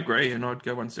 Yeah, I agree. And I'd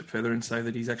go one step further and say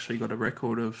that he's actually got a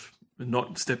record of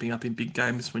not stepping up in big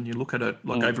games. When you look at it,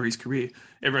 over his career,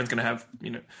 everyone's going to have,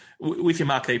 with your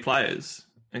marquee players,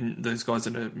 and those guys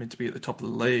that are meant to be at the top of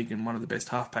the league and one of the best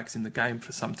halfbacks in the game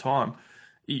for some time,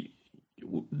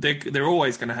 they're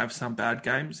always going to have some bad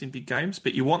games in big games,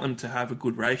 but you want them to have a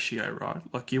good ratio, right?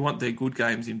 Like, you want their good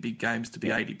games in big games to be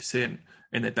 80%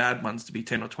 and their bad ones to be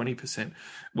 10 or 20%.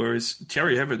 Whereas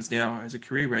Cherry Evans now has a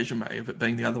career resume of it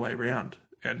being the other way around,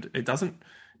 and it doesn't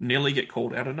nearly get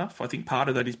called out enough. I think part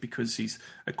of that is because he's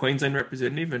a Queensland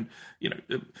representative, and,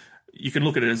 you can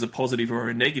look at it as a positive or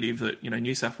a negative that,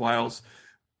 New South Wales,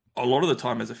 a lot of the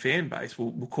time as a fan base,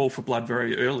 will call for blood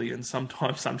very early and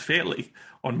sometimes unfairly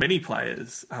on many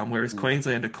players, whereas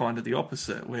Queensland are kind of the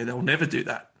opposite, where they'll never do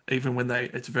that, even when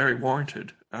it's very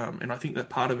warranted. And I think that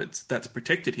part of that's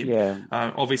protected him. Yeah.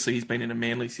 Obviously, he's been in a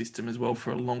Manly system as well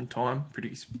for a long time,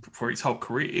 for his whole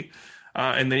career.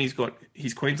 And then he's got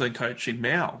his Queensland coach in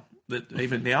Mao, that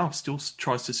even now still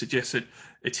tries to suggest that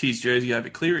it's his jersey over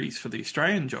Cleary's for the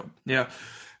Australian job. Now,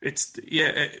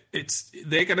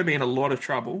 they're going to be in a lot of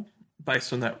trouble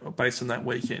based on that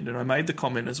weekend. And I made the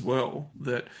comment as well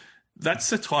that that's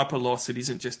the type of loss that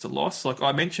isn't just a loss. Like,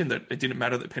 I mentioned that it didn't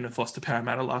matter that Penrith lost to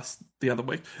Parramatta the other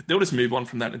week. They'll just move on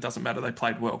from that. It doesn't matter. They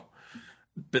played well.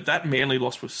 But that Manly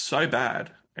loss was so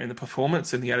bad, and the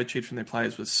performance and the attitude from their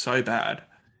players was so bad,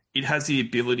 it has the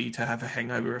ability to have a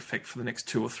hangover effect for the next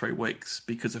 2 or 3 weeks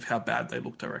because of how bad they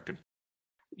looked, I reckon.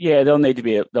 Yeah, they'll need to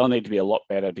be a lot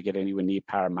better to get anywhere near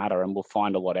Parramatta, and we'll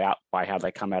find a lot out by how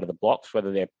they come out of the blocks,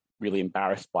 whether they're really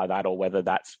embarrassed by that or whether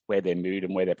that's where their mood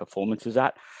and where their performance is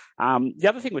at. The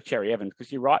other thing with Cherry Evans,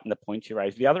 because you're right in the points you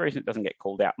raised, the other reason it doesn't get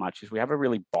called out much is we have a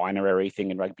really binary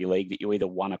thing in rugby league that you either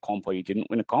won a comp or you didn't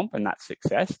win a comp, and that's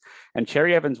success. And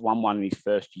Cherry Evans won one in his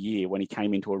first year when he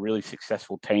came into a really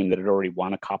successful team that had already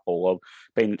won a couple, or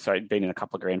been in a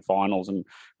couple of grand finals, and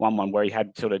won one where he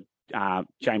had sort of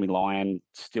Jamie Lyon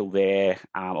still there,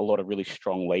 a lot of really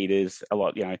strong leaders,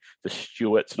 the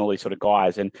Stewarts and all these sort of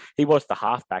guys. And he was the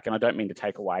halfback, and I don't mean to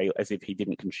take away as if he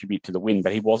didn't contribute to the win,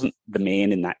 but he wasn't the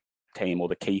man in that team or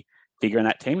the key figure in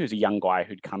that team. He was a young guy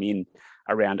who'd come in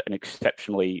around an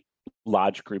exceptionally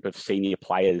large group of senior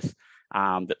players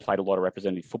that played a lot of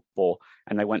representative football,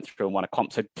 and they went through and won a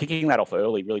comp. So ticking that off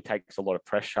early really takes a lot of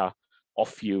pressure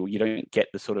off you. You don't get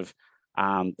the sort of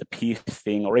the Pierce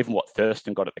thing, or even what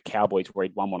Thurston got at the Cowboys, where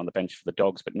he'd won one on the bench for the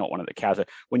Dogs, but not one at the Cows.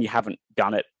 When you haven't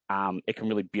done it, it can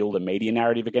really build a media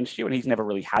narrative against you. And he's never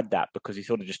really had that because he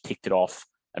sort of just ticked it off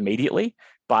immediately.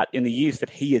 But in the years that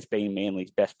he has been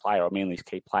Manly's best player or Manly's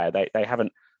key player, they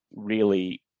haven't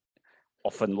really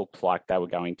often looked like they were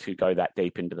going to go that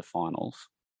deep into the finals.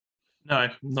 No,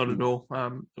 not at all.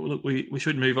 Look, we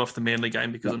should move off the Manly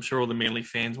game because I'm sure all the Manly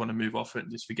fans want to move off it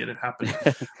and just forget it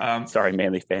happened. Sorry,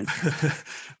 Manly fans.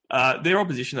 Their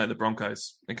opposition, though, the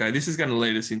Broncos. Okay, this is going to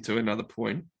lead us into another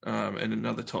point and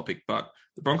another topic, but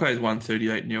the Broncos won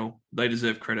 38-0. They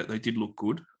deserve credit. They did look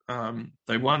good.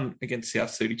 They won against South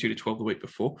 32-12 the week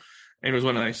before. And it was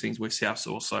one of those things where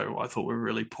Souths also, I thought, were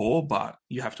really poor, but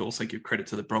you have to also give credit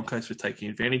to the Broncos for taking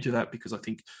advantage of that because I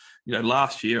think,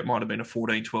 last year it might have been a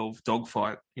 14-12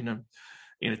 dogfight, in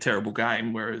a terrible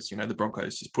game, whereas, the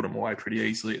Broncos just put them away pretty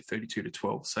easily at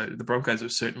 32-12. So the Broncos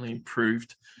have certainly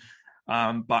improved.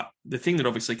 But the thing that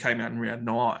obviously came out in round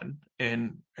 9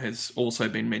 and has also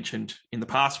been mentioned in the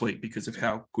past week because of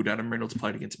how good Adam Reynolds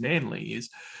played against Manly is,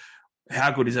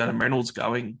 how good is Adam Reynolds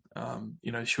going? How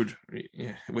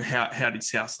did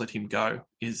South let him go?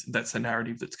 That's the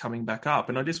narrative that's coming back up.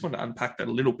 And I just want to unpack that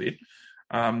a little bit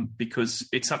because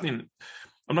it's something,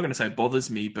 I'm not going to say it bothers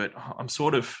me, but I'm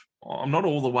not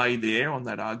all the way there on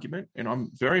that argument. And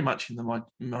I'm very much in the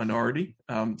minority.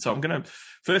 So I'm going to,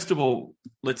 first of all,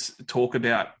 let's talk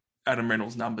about Adam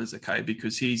Reynolds' numbers, okay?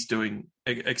 Because he's doing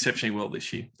exceptionally well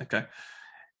this year, okay?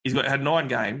 He's had 9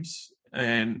 games.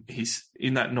 And he's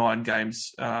in that 9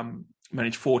 games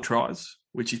managed 4 tries,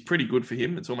 which is pretty good for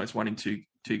him. It's almost 1 in 2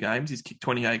 games. He's kicked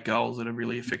 28 goals at a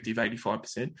really effective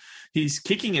 85%. His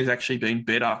kicking has actually been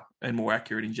better and more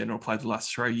accurate in general play the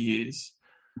last 3 years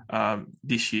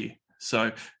this year.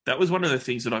 So that was one of the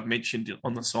things that I've mentioned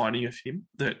on the signing of him,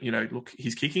 that, look,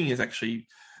 his kicking is actually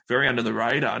very under the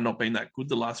radar, not been that good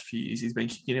the last few years. He's been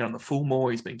kicking out on the full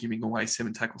more. He's been giving away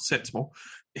 7 tackle sets more.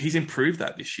 He's improved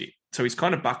that this year. So he's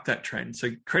kind of bucked that trend.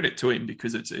 So credit to him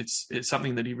because it's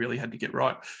something that he really had to get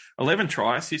right. 11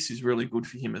 try assists is really good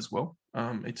for him as well.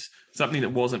 It's something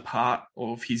that wasn't part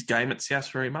of his game at South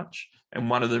very much. And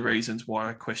one of the reasons why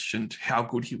I questioned how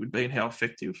good he would be and how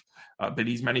effective. But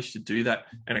he's managed to do that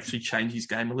and actually change his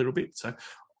game a little bit. So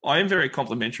I am very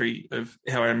complimentary of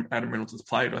how Adam Reynolds has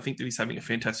played. I think that he's having a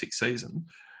fantastic season.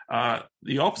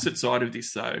 The opposite side of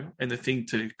this, though, and the thing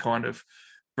to kind of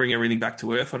bring everything back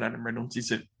to earth on Adam Reynolds is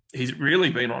that he's really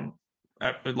been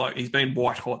he's been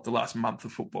white hot the last month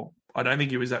of football. I don't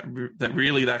think he was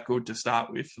that good to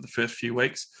start with for the first few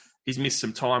weeks. He's missed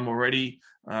some time already.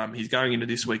 He's going into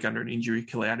this week under an injury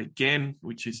cloud again,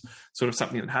 which is sort of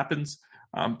something that happens.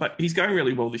 But he's going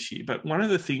really well this year. But one of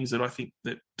the things that I think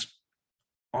that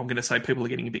I'm going to say people are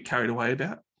getting a bit carried away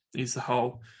about is the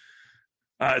whole,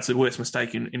 it's the worst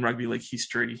mistake in rugby league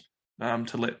history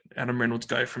to let Adam Reynolds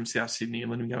go from South Sydney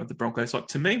and let him go with the Broncos. Like,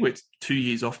 to me, we're 2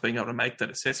 years off being able to make that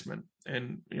assessment.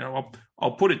 And,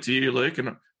 I'll put it to you, Luke,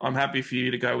 and I'm happy for you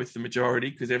to go with the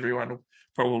majority because everyone will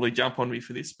probably jump on me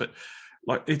for this. But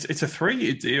it's a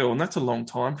 3-year deal, and that's a long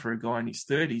time for a guy in his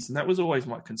 30s. And that was always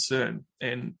my concern.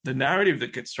 And the narrative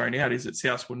that gets thrown out is that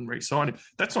South wouldn't re-sign him.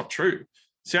 That's not true.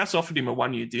 South offered him a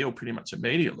 1-year deal pretty much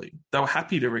immediately. They were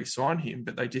happy to re-sign him,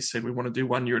 but they just said, we want to do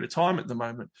 1 year at a time at the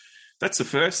moment. That's the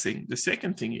first thing. The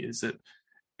second thing is that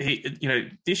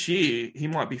this year he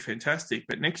might be fantastic,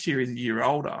 but next year he's a year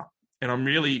older. And I'm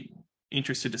really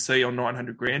interested to see on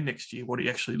 $900,000 next year what he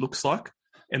actually looks like.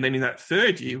 And then in that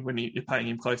third year, when you're paying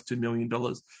him close to $1 million,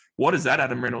 what does that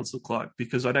Adam Reynolds look like?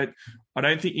 Because I don't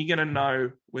think you're going to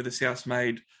know whether South's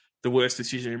made the worst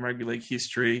decision in rugby league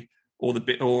history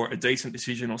or a decent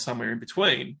decision or somewhere in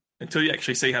between until you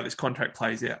actually see how this contract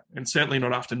plays out. And certainly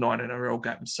not after 9 NRL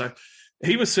games. So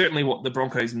he was certainly what the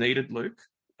Broncos needed, Luke.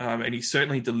 And he's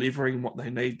certainly delivering what they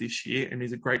need this year, and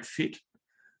he's a great fit.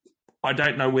 I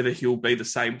don't know whether he'll be the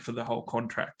same for the whole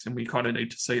contract, and we kind of need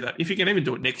to see that. If he can even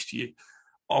do it next year,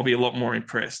 I'll be a lot more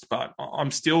impressed. But I'm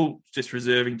still just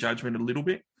reserving judgment a little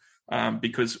bit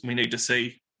because we need to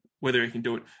see whether he can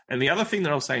do it. And the other thing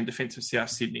that I'll say in defence of South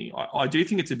Sydney, I do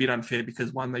think it's a bit unfair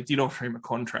because, one, they did offer him a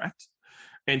contract,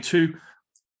 and two,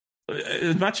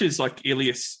 as much as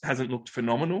Ilias hasn't looked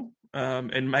phenomenal,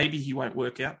 and maybe he won't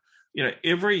work out,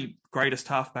 every greatest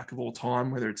halfback of all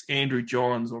time, whether it's Andrew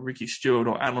Johns or Ricky Stewart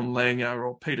or Alan Langer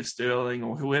or Peter Sterling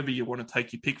or whoever you want to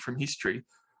take your pick from history,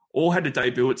 all had to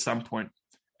debut at some point.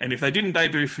 And if they didn't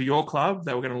debut for your club,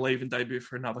 they were going to leave and debut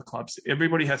for another club. So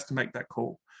everybody has to make that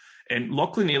call. And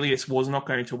Lachlan Ilias was not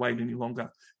going to wait any longer.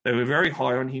 They were very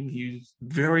high on him. He was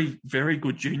very, very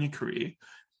good junior career.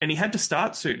 And he had to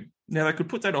start soon. Now, they could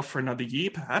put that off for another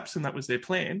year, perhaps, and that was their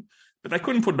plan. But they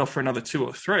couldn't put it off for another 2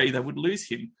 or 3. They would lose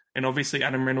him. And obviously,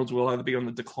 Adam Reynolds will either be on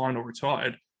the decline or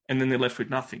retired, and then they're left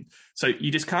with nothing. So you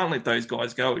just can't let those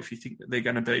guys go if you think that they're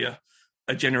going to be a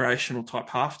generational type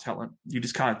half talent. You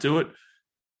just can't do it.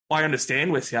 I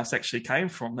understand where South actually came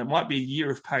from. There might be a year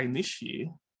of pain this year,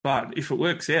 but if it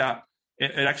works out,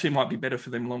 it actually might be better for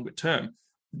them longer term.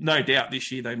 No doubt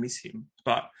this year they miss him,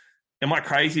 but am I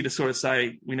crazy to sort of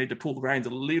say we need to pull the reins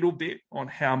a little bit on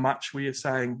how much we are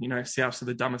saying, Souths are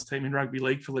the dumbest team in rugby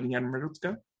league for letting Adam Reynolds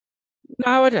go?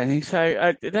 No, I don't think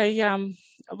so.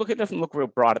 Look, it doesn't look real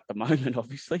bright at the moment,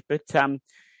 obviously, but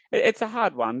it's a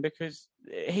hard one because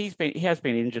he has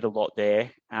been injured a lot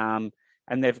there, and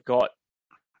they've got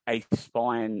a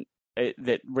spine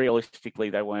that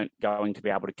realistically they weren't going to be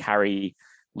able to carry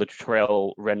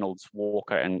Latrell, Reynolds,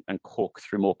 Walker, and Cook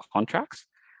through more contracts.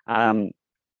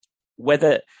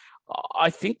 Whether I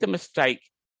think the mistake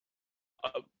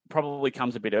probably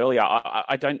comes a bit earlier.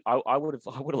 I would have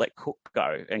let Cook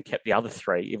go and kept the other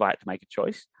three if I had to make a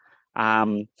choice.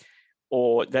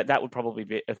 Or that would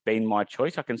probably have been my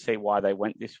choice. I can see why they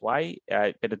went this way,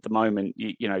 but at the moment,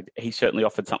 he certainly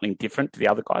offered something different to the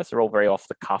other guys. They're all very off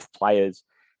the cuff players,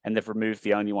 and they've removed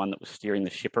the only one that was steering the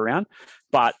ship around.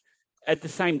 But at the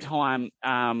same time,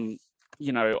 I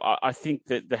think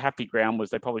that the happy ground was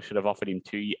they probably should have offered him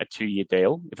a 2-year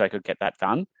deal if they could get that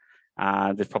done.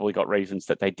 They've probably got reasons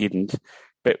that they didn't.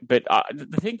 But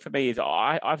the thing for me is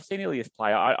I've seen Ilias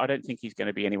play. I don't think he's going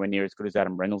to be anywhere near as good as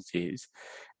Adam Reynolds is.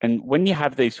 And when you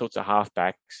have these sorts of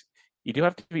halfbacks, you do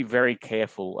have to be very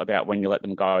careful about when you let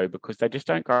them go because they just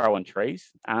don't grow on trees.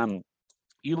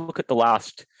 You look at the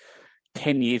last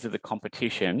 10 years of the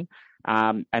competition,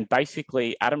 and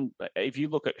basically, Adam, if you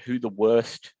look at who the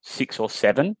worst 6 or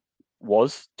 7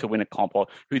 was to win a comp, or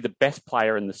who the best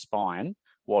player in the spine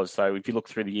was. So if you look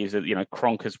through the years,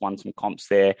 Cronk has won some comps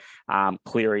there.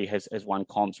 Cleary has won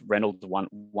comps. Reynolds won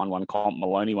one comp.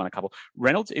 Maloney won a couple.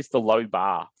 Reynolds is the low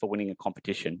bar for winning a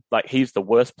competition. Like he's the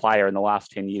worst player in the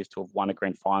last 10 years to have won a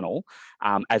grand final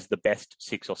as the best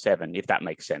 6 or 7, if that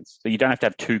makes sense. So you don't have to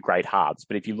have 2 great halves,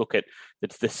 but if you look at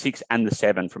the 6 and the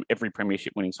 7 from every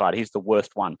premiership winning side, he's the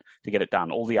worst one to get it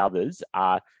done. All the others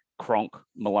are Cronk,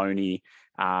 Maloney,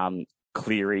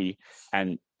 Cleary,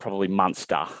 and probably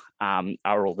Munster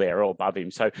are all there, all above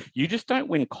him. So you just don't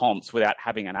win comps without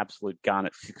having an absolute gun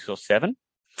at 6 or 7.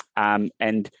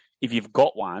 And if you've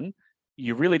got one,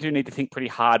 you really do need to think pretty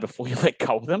hard before you let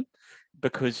go of them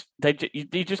because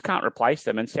you just can't replace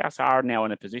them. And South are now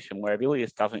in a position where if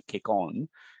Ilias doesn't kick on,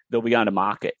 they'll be going to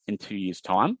market in 2 years'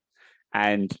 time.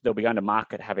 And they'll be going to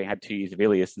market having had 2 years of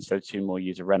Ilias instead of 2 more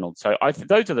years of Reynolds. So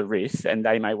those are the risks, and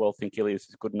they may well think Ilias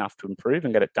is good enough to improve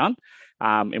and get it done,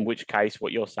 in which case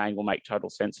what you're saying will make total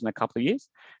sense in a couple of years.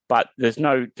 But there's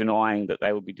no denying that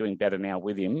they will be doing better now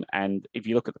with him. And if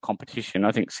you look at the competition,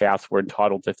 I think South were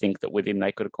entitled to think that with him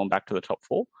they could have gone back to the top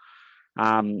 4.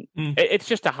 It's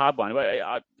just a hard one.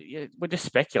 We're just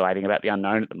speculating about the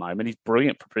unknown at the moment. He's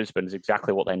brilliant for Brisbane, is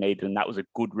exactly what they needed, and that was a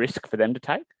good risk for them to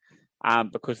take.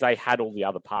 Because they had all the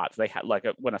other parts. They had,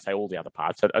 when I say all the other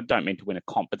parts, I don't mean to win a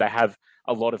comp, but they have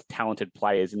a lot of talented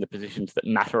players in the positions that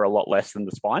matter a lot less than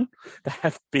the spine. They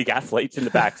have big athletes in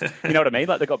the backs. You know what I mean?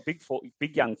 Like they've got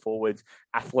big young forwards,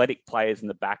 athletic players in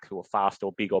the back who are fast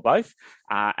or big or both,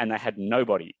 and they had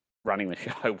nobody running the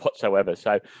show whatsoever.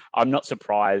 So I'm not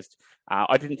surprised.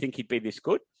 I didn't think he'd be this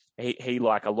good. He,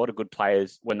 like a lot of good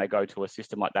players, when they go to a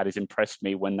system like that, has impressed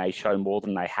me when they show more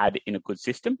than they had in a good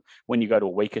system. When you go to a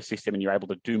weaker system and you're able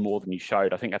to do more than you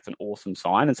showed, I think that's an awesome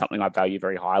sign and something I value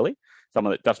very highly.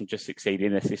 Someone that doesn't just succeed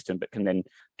in a system but can then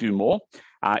do more.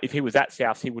 If he was at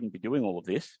South, he wouldn't be doing all of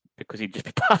this because he'd just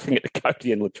be passing it to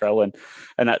Cody and Latrell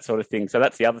and that sort of thing. So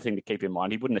that's the other thing to keep in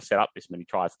mind. He wouldn't have set up this many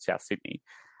tries at South Sydney.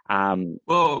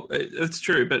 Well, it's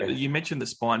true, but you mentioned the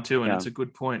spine too, and it's a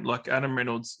good point. Like Adam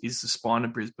Reynolds is the spine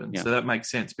of Brisbane, so that makes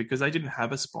sense because they didn't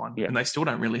have a spine, and they still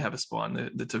don't really have a spine.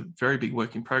 That's a very big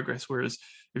work in progress. Whereas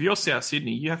if you're South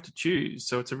Sydney, you have to choose.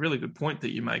 So it's a really good point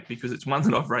that you make because it's one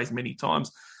that I've raised many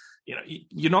times.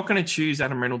 You're not going to choose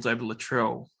Adam Reynolds over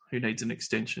Latrell, who needs an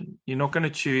extension. You're not going to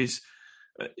choose.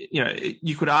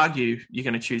 You could argue you're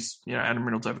going to choose, Adam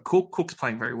Reynolds over Cook. Cook's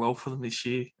playing very well for them this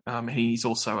year. He's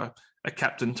also a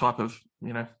captain type of,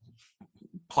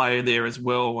 player there as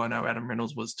well. I know Adam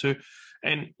Reynolds was too.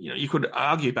 And, you could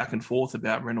argue back and forth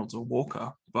about Reynolds or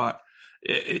Walker, but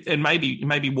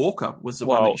maybe Walker was the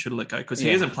one that you should have let go because he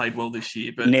hasn't played well this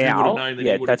year. But now,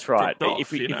 that's right.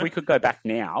 If we could go back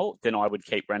now, then I would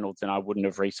keep Reynolds and I wouldn't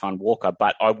have re-signed Walker.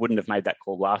 But I wouldn't have made that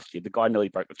call last year. The guy nearly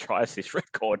broke the try assist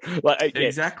record.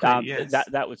 Exactly. Yes.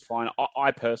 That was fine.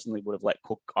 I personally would have let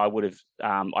Cook. I would have.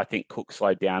 I think Cook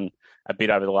slowed down a bit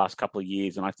over the last couple of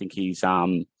years, and I think he's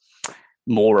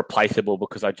more replaceable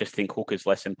because I just think Hooker's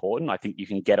less important. I think you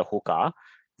can get a hooker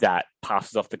that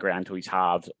passes off the ground to his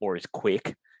halves or is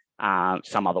quick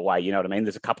some other way. You know what I mean?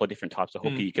 There's a couple of different types of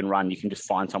hooker you can run. You can just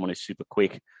find someone who's super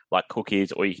quick, like Cook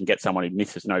is, or you can get someone who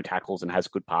misses no tackles and has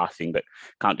good passing, but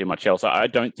can't do much else. I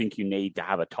don't think you need to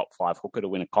have a top 5 hooker to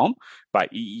win a comp, but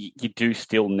you do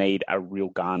still need a real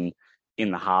gun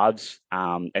in the halves.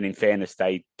 And in fairness,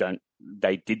 they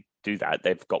did do that.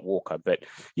 They've got Walker, but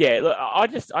yeah, look, I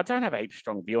don't have a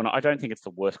strong view on it. I don't think it's the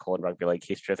worst call in rugby league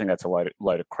history. I think that's a load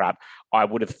of crap. I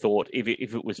would have thought if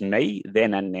it was me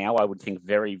then and now, I would think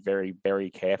very, very,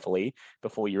 very carefully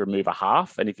before you remove a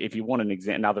half. And if you want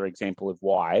another example of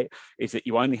why, is that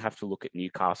you only have to look at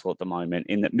Newcastle at the moment,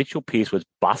 in that Mitchell Pearce was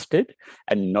busted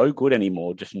and no good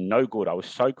anymore, just no good. I was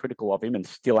so critical of him and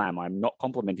still am. I'm not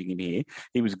complimenting him here.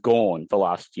 He was gone for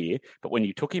last year. But when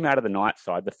you took him out of the night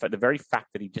side, the very fact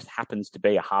that he just happens to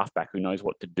be a halfback who knows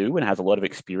what to do and has a lot of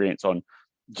experience on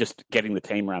just getting the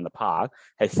team around the park,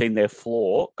 has seen their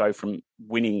floor go from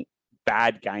winning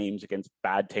bad games against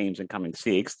bad teams and coming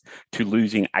 6th to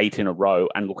losing 8 in a row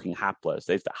and looking hapless.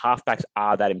 The halfbacks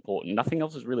are that important. Nothing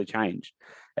else has really changed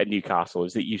at Newcastle,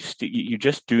 is that you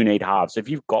just do need halves. If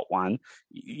you've got one,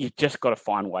 you've just got to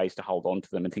find ways to hold on to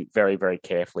them and think very, very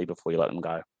carefully before you let them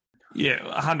go. Yeah,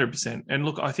 100%. And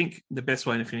look, I think the best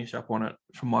way to finish up on it,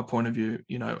 from my point of view,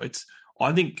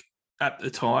 I think at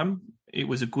the time it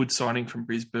was a good signing from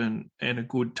Brisbane and a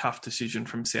good tough decision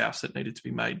from South that needed to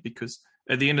be made, because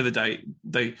at the end of the day,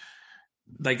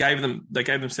 they gave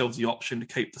themselves the option to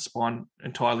keep the spine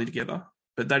entirely together.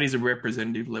 But that is a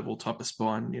representative level type of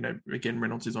spine. Again,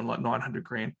 Reynolds is on like 900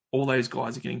 grand. All those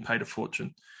guys are getting paid a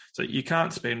fortune. So you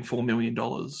can't spend $4 million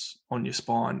on your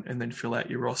spine and then fill out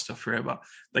your roster forever.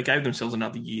 They gave themselves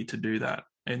another year to do that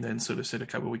and then sort of said,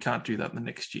 okay, well, we can't do that in the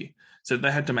next year. So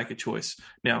they had to make a choice.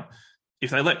 Now, if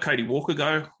they let Cody Walker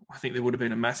go, I think there would have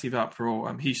been a massive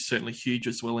uproar. He's certainly huge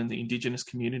as well in the Indigenous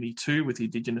community too, with the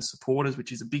Indigenous supporters,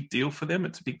 which is a big deal for them.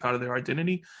 It's a big part of their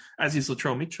identity, as is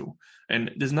Latrell Mitchell.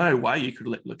 And there's no way you could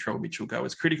let Latrell Mitchell go.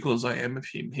 As critical as I am of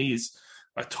him, he is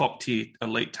a top-tier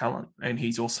elite talent, and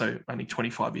he's also only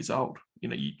 25 years old.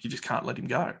 You just can't let him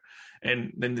go.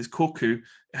 And then there's Cook, who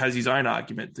has his own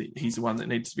argument that he's the one that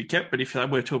needs to be kept. But if they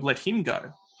were to have let him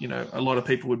go, a lot of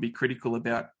people would be critical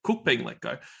about Cook being let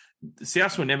go. The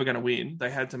Souths were never going to win.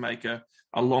 They had to make a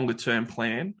longer-term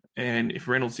plan. And if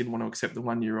Reynolds didn't want to accept the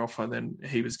 1-year offer, then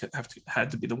he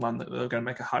had to be the one that they were going to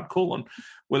make a hard call on.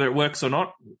 Whether it works or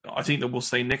not, I think that we'll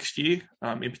see next year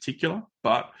in particular.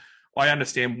 But I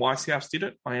understand why Souths did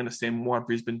it. I understand why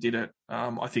Brisbane did it.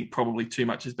 I think probably too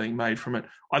much is being made from it.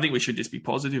 I think we should just be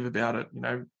positive about it.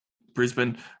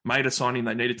 Brisbane made a signing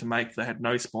they needed to make. They had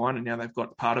no spine, and now they've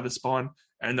got part of a spine,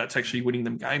 and that's actually winning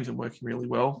them games and working really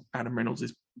well. Adam Reynolds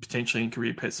is potentially in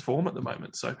career best form at the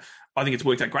moment. So I think it's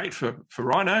worked out great for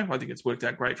Rhino. I think it's worked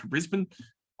out great for Brisbane.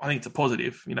 I think it's a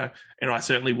positive, and I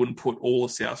certainly wouldn't put all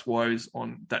of South's woes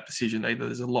on that decision either.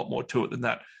 There's a lot more to it than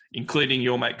that, including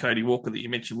your mate Cody Walker that you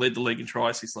mentioned led the league in try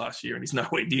assists last year, and he's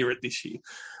nowhere near it this year.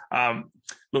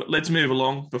 Look, let's move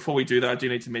along. Before we do that, I do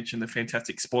need to mention the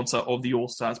fantastic sponsor of the All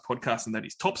Stars podcast, and that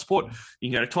is TopSport. You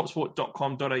can go to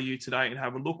topsport.com.au today and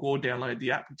have a look, or download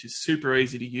the app, which is super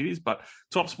easy to use. But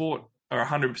TopSport are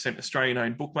 100%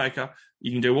 Australian-owned bookmaker.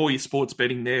 You can do all your sports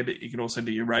betting there, but you can also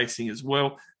do your racing as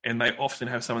well. And they often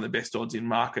have some of the best odds in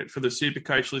market. For the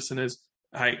Supercoach listeners,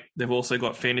 hey, they've also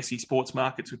got fantasy sports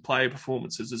markets with player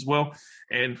performances as well,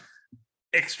 and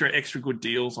extra good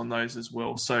deals on those as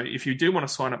well. So if you do want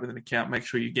to sign up with an account, make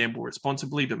sure you gamble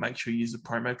responsibly, but make sure you use the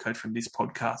promo code from this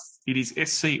podcast. It is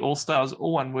SC All Stars,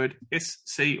 all one word,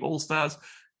 SC All Stars.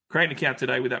 Create an account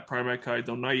today with that promo code.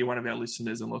 They'll know you're one of our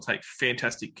listeners, and they'll take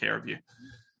fantastic care of you.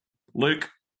 Luke,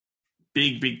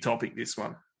 big topic, this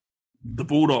one. The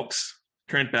Bulldogs,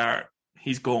 Trent Barrett,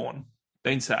 he's gone,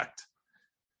 been sacked.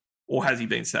 Or has he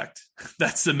been sacked?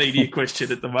 That's the media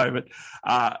question at the moment.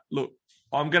 Look,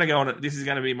 I'm going to go on it. This is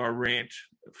going to be my rant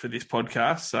for this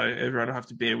podcast, so everyone will have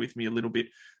to bear with me a little bit.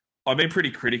 I've been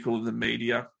pretty critical of the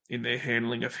media in their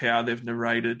handling of how they've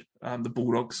narrated the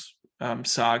Bulldogs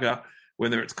saga,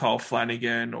 whether it's Kyle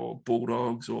Flanagan or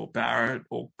Bulldogs or Barrett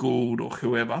or Gould or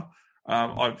whoever.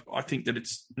 I think that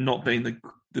it's not been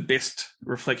the best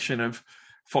reflection of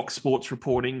Fox Sports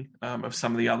reporting, of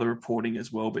some of the other reporting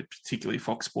as well, but particularly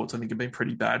Fox Sports, I think, have been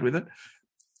pretty bad with it.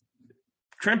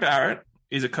 Trent Barrett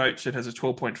is a coach that has a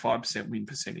 12.5% win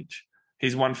percentage.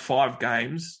 He's won 5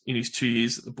 games in his 2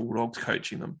 years at the Bulldogs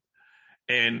coaching them.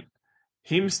 And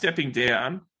him stepping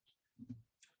down,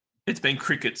 it's been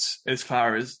crickets as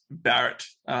far as Barrett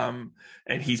and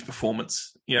his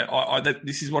performance.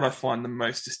 This is what I find the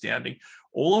most astounding.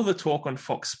 All of the talk on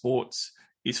Fox Sports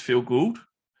is Phil Gould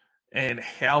and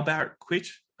how Barrett quit,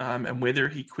 and whether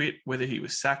he quit, whether he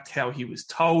was sacked, how he was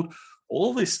told.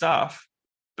 All this stuff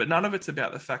but none of it's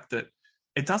about the fact that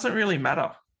it doesn't really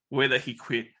matter whether he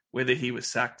quit, whether he was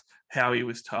sacked, how he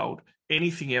was told,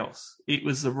 anything else. It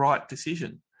was the right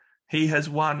decision. He has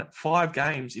won 5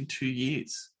 games in 2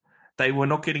 years. They were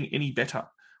not getting any better.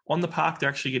 On the park, they're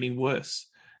actually getting worse.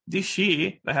 This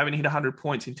year, they haven't hit 100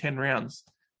 points in 10 rounds.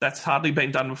 That's hardly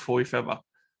been done before, if ever.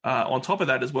 On top of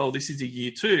that as well, this is a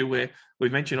year 2 where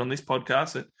we've mentioned on this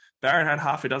podcast that Barrett had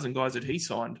half a dozen guys that he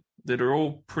signed that are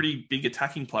all pretty big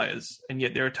attacking players, and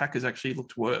yet their attackers actually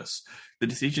looked worse. The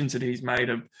decisions that he's made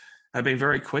have been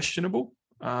very questionable.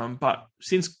 But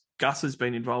since Gus has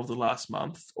been involved the last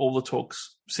month, all the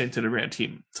talk's centred around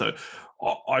him. So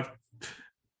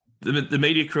the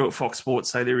media crew at Fox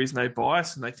Sports say there is no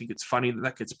bias, and they think it's funny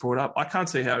that gets brought up. I can't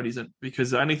see how it isn't, because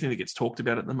the only thing that gets talked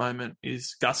about at the moment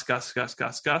is Gus.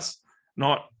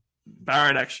 Not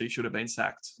Barrett actually should have been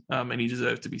sacked, and he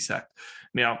deserved to be sacked.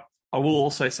 Now, I will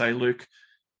also say, Luke,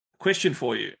 question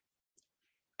for you.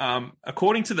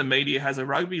 According to the media, has a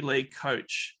rugby league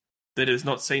coach that has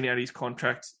not seen out his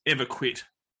contract ever quit?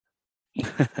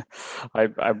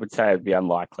 I would say it'd be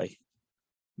unlikely.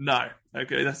 No.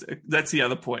 Okay, that's the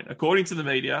other point. According to the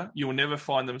media, you will never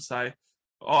find them say,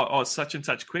 oh, such and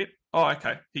such quit. Oh,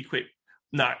 okay, he quit.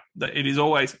 No, it is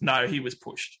always, no, he was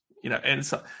pushed. And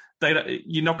so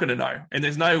you're not going to know. And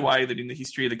there's no way that in the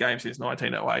history of the game since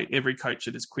 1908, every coach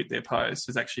that has quit their post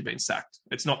has actually been sacked.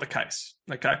 It's not the case,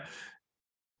 okay?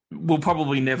 We'll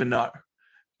probably never know.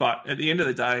 But at the end of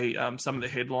the day, some of the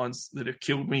headlines that have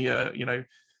killed me are,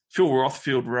 Phil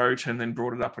Rothfield wrote and then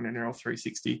brought it up on NRL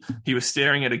 360. He was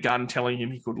staring at a gun telling him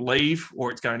he could leave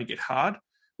or it's going to get hard.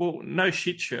 Well, no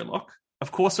shit, Sherlock.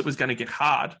 Of course it was going to get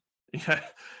hard.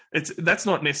 That's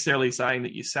not necessarily saying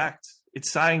that you're sacked.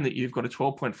 It's saying that you've got a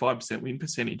 12.5% win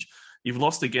percentage. You've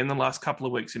lost again the last couple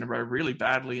of weeks in a row really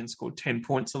badly and scored 10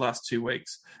 points the last 2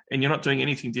 weeks, and you're not doing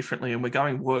anything differently, and we're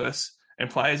going worse, and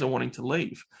players are wanting to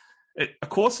leave. Of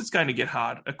course it's going to get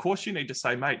hard. Of course you need to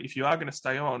say, mate, if you are going to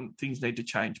stay on, things need to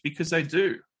change, because they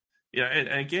do. And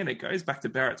again, it goes back to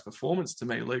Barrett's performance to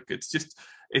me, Luke.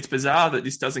 It's bizarre that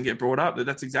this doesn't get brought up, that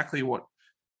that's exactly what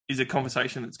is a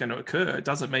conversation that's going to occur. It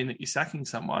doesn't mean that you're sacking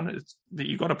someone. It's that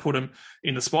you've got to put them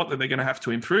in the spot that they're going to have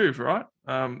to improve, right?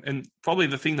 And probably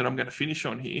the thing that I'm going to finish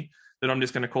on here, that I'm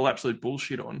just going to call absolute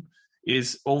bullshit on,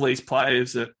 is all these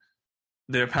players that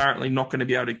they're apparently not going to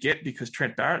be able to get because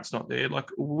Trent Barrett's not there. Like,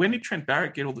 when did Trent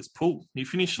Barrett get all this pull? He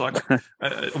finished like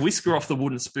a whisker off the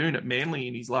wooden spoon at Manly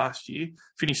in his last year,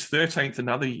 finished 13th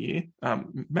another year,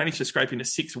 managed to scrape into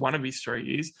 6th one of his 3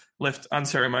 years, left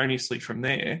unceremoniously from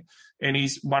there, and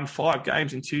he's won 5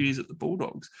 games in 2 years at the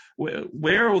Bulldogs.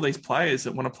 Where are all these players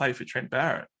that want to play for Trent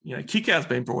Barrett? Kickout's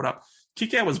been brought up.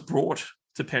 Kickout was brought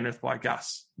to Penrith by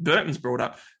Gus. Burton's brought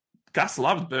up. Gus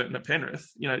loves Burton at Penrith.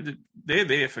 They're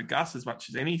there for Gus as much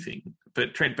as anything,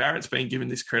 but Trent Barrett's been given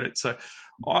this credit. So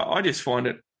I just find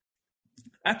it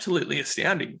absolutely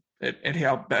astounding at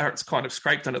how Barrett's kind of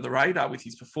scraped under the radar with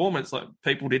his performance. Like,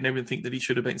 people didn't even think that he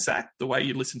should have been sacked, the way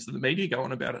you listen to the media go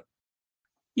on about it.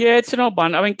 Yeah, it's an odd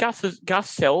one. I mean, Gus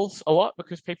sells a lot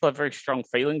because people have very strong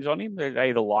feelings on him. They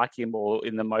either like him or,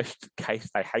 in the most case,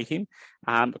 they hate him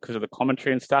because of the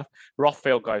commentary and stuff.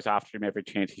 Rothfield goes after him every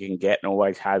chance he can get and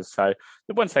always has. So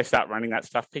once they start running that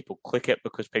stuff, people click it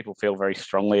because people feel very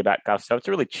strongly about Gus. So it's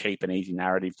a really cheap and easy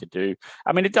narrative to do.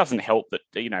 I mean, it doesn't help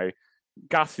that,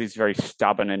 Gus is very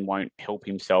stubborn and won't help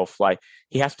himself. Like,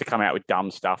 he has to come out with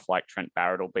dumb stuff like Trent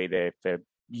Barrett will be there for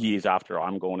years after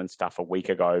I'm gone and stuff a week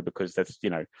ago, because that's,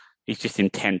 he's just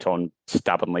intent on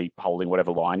stubbornly holding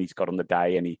whatever line he's got on the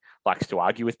day, and he likes to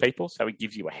argue with people. So he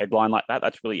gives you a headline like that.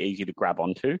 That's really easy to grab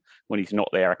onto when he's not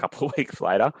there a couple of weeks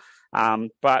later.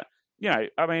 But,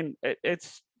 I mean,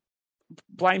 it's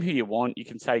blame who you want. You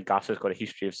can say Gus has got a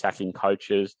history of sacking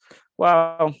coaches.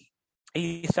 Well,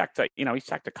 he sacked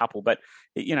a couple, but,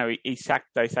 he sacked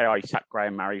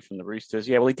Graham Murray from the Roosters.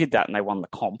 Yeah, well, he did that and they won the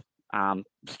comp.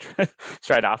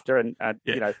 Straight after, and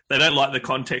they don't like the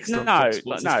context. No, that's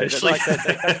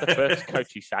the first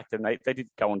coach he sacked, and they did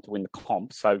go on to win the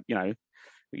comp. So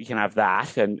you can have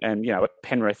that, and at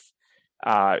Penrith,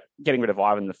 getting rid of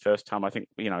Ivan the first time, I think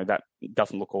that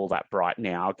doesn't look all that bright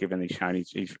now, given he's shown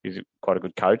he's quite a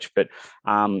good coach. But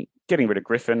getting rid of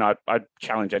Griffin, I'd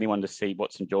challenge anyone to see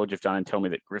what St George have done and tell me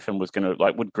that Griffin was going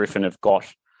to would Griffin have got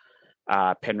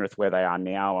Penrith where they are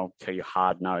now? I'll tell you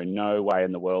hard no way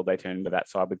in the world they turn into that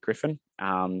side with Griffin.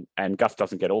 And Gus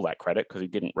doesn't get all that credit because he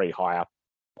didn't rehire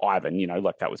Ivan,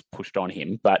 that was pushed on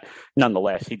him. But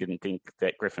nonetheless, he didn't think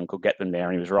that Griffin could get them there,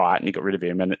 and he was right, and he got rid of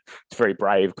him. And it's very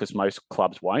brave because most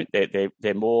clubs won't.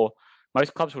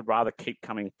 Most clubs would rather keep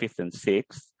coming 5th and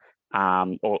 6th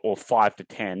or 5 to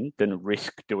 10 than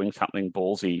risk doing something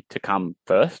ballsy to come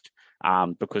first.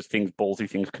 because ballsy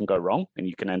things can go wrong and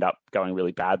you can end up going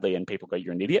really badly and people go,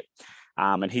 you're an idiot.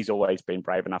 And he's always been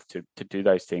brave enough to do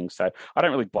those things. So I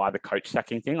don't really buy the coach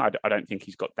sacking thing. I don't think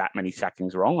he's got that many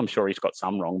sackings wrong. I'm sure he's got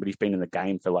some wrong, but he's been in the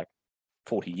game for like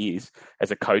 40 years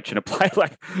as a coach and a player.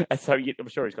 So I'm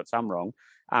sure he's got some wrong.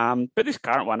 But this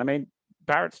current one, I mean,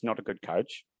 Barrett's not a good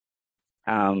coach.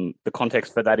 The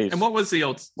context for that is, and what was the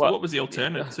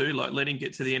alternative to, like, letting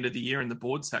get to the end of the year and the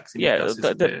board sacks him? Yeah,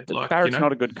 Barrett's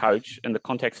not a good coach, and the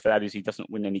context for that is he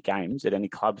doesn't win any games at any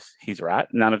clubs he's at.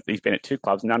 He's been at 2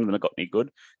 clubs. None of them have got any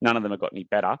good. None of them have got any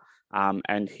better.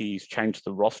 And he's changed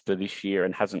the roster this year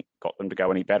and hasn't got them to go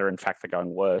any better. In fact, they're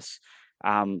going worse.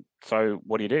 So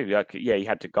what do you do? Like, yeah, he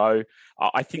had to go.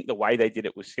 I think the way they did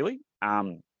it was silly.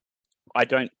 I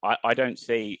don't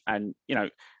see, and you know,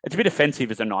 it's a bit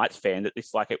offensive as a Knights fan that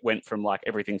this, like, it went from like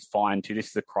everything's fine to this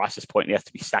is a crisis point and he has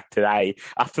to be sacked today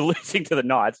after losing to the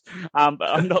Knights. But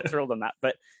I'm not thrilled on that.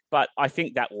 But I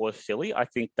think that was silly. I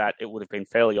think that it would have been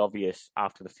fairly obvious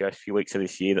after the first few weeks of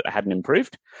this year that they hadn't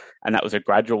improved, and that was a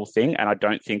gradual thing. And I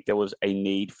don't think there was a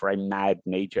need for a mad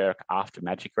knee jerk after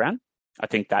Magic Round. I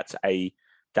think that's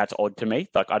odd to me.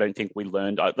 Like, I don't think we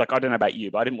learned. I don't know about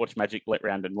you, but I didn't watch Magic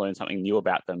Round and learn something new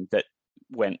about them that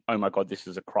went, oh my God, this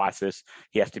is a crisis.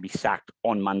 He has to be sacked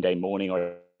on Monday morning,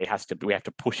 or we have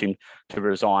to push him to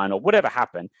resign, or whatever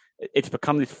happened. It's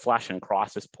become this flash and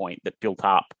crisis point that built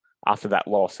up after that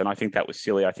loss. And I think that was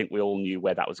silly. I think we all knew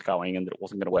where that was going and that it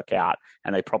wasn't going to work out.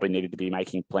 And they probably needed to be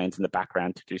making plans in the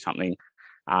background to do something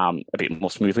a bit more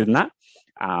smoothly than that.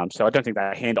 So I don't think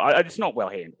they handled. It's not well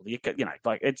handled. You know,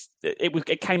 like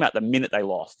it came out the minute they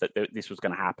lost that this was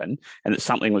going to happen and that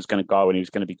something was going to go and he was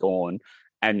going to be gone.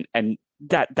 And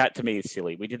that to me is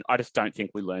silly. I just don't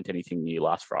think we learned anything new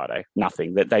last Friday.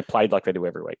 Nothing. That they played like they do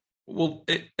every week. Well,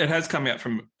 it has come out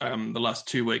from the last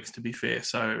 2 weeks, to be fair.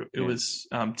 So it was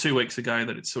 2 weeks ago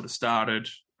that it sort of started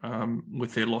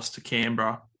with their loss to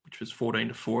Canberra, which was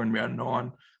 14-4 in round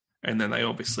 9, and then they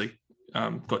obviously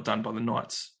got done by the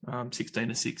Knights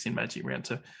 16-6 in Magic Round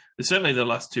 2. There's certainly the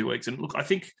last 2 weeks, and look, I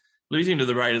think losing to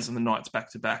the Raiders and the Knights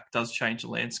back to back does change the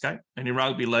landscape. And in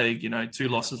rugby league, you know, 2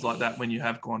 losses like that when you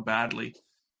have gone badly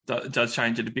does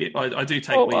change it a bit. I do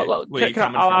take where you're coming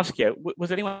from. I'll ask you,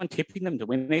 was anyone tipping them to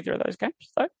win either of those games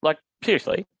though? Like,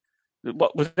 seriously,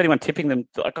 what was anyone tipping them?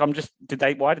 Like,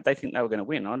 why did they think they were going to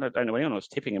win? I don't know anyone was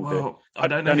tipping them. I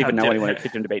don't even know anyone who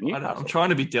tipped them to beat Newcastle. I'm trying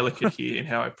to be delicate here in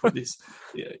how I put this.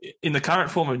 In the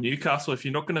current form of Newcastle, if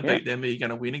you're not going to beat them, are you going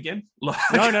to win again? Like,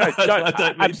 no,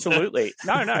 absolutely.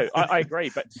 No, I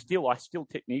agree. But still, I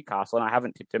tip Newcastle and I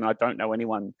haven't tipped them. And I don't know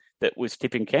anyone that was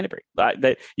tipping Canterbury.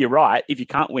 Like, you're right. If you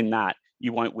can't win that,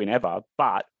 you won't win ever,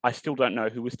 but I still don't know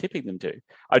who was tipping them to.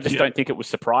 I just don't think it was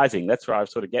surprising. That's where I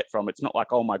sort of get from. It's not like,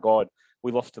 oh my God,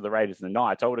 we lost to the Raiders and the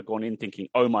Knights. I would have gone in thinking,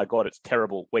 oh my God, it's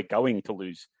terrible. We're going to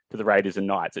lose to the Raiders and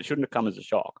Knights. It shouldn't have come as a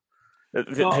shock. They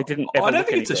didn't. I don't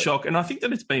think it's a shock, and I think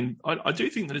that it's been. I do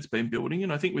think that it's been building,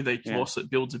 and I think with each loss it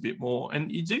builds a bit more,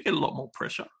 and you do get a lot more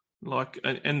pressure. Like,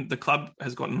 and the club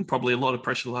has gotten probably a lot of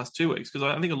pressure the last 2 weeks, because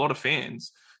I think a lot of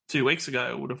fans 2 weeks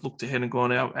ago would have looked ahead and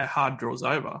gone, our hard draw's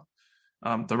over.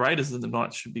 The Raiders and the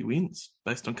Knights should be wins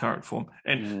based on current form.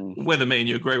 And whether me and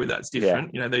you agree with that is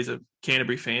different. You know, these are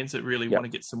Canterbury fans that really want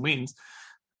to get some wins.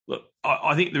 Look,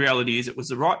 I think the reality is it was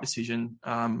the right decision.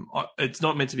 It's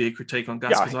not meant to be a critique on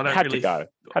Gus, because I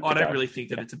don't really think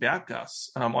that it's about Gus.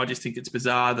 I just think it's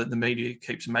bizarre that the media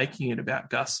keeps making it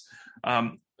about Gus.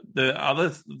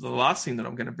 The last thing that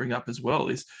I'm going to bring up as well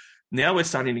is now we're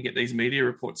starting to get these media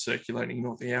reports circulating in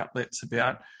all the outlets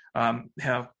about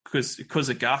how because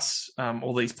of Gus,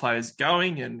 all these players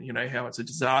going, and you know how it's a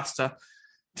disaster.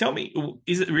 Tell me,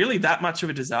 is it really that much of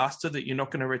a disaster that you're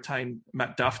not going to retain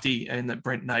Matt Duffy and that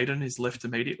Brent Naden is left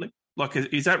immediately? Like,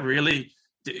 is that really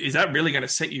going to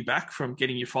set you back from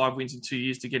getting your 5 wins in 2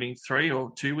 years to getting 3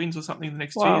 or 2 wins or something in the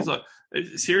next 2 years? Like,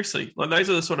 seriously, like those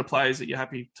are the sort of players that you're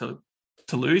happy to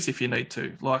lose if you need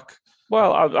to. Like,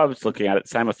 well, I was looking at it the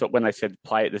same. I thought when they said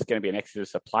there's going to be an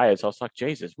exodus of players, I was like,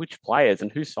 Jesus, which players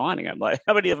and who's signing them? Like,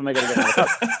 how many of them are going to get on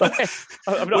the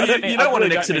cup? You don't want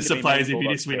an exodus of players if you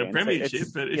just win a premiership,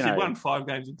 but if you won 5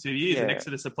 games in 2 years, an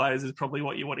exodus of players is probably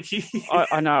what you want to hear.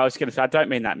 I know. I was going to say, I don't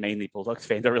mean that meanly, Bulldogs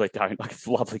fans. I really don't. Like, it's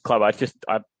a lovely club. I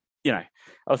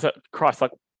was like, Christ,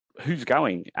 like, who's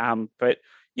going? But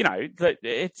you know,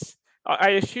 it's. I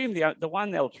assume the one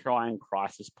they'll try and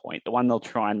crisis point, the one they'll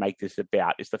try and make this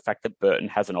about is the fact that Burton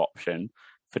has an option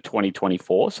for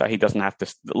 2024, so he doesn't have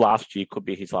to. Last year could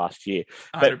be his last year.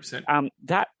 100%.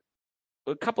 But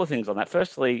a couple of things on that.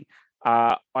 Firstly,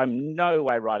 I'm no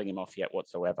way writing him off yet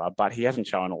whatsoever, but he hasn't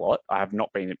shown a lot. I have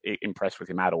not been impressed with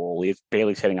him at all. He's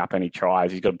barely setting up any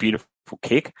tries. He's got a beautiful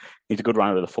kick. He's a good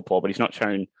runner of the football, but he's not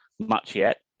shown much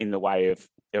yet in the way of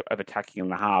attacking in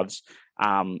the halves.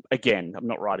 Again, I'm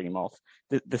not writing him off.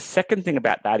 The second thing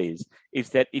about that is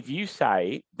that if you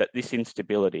say that this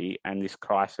instability and this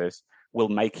crisis will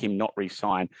make him not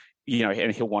re-sign,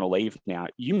 and he'll want to leave now,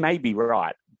 you may be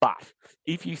right. But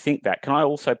if you think that, can I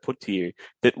also put to you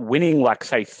that winning,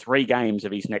 say 3 games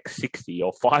of his next 60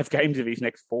 or 5 games of his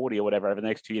next 40 or whatever over the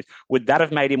next 2 years, would that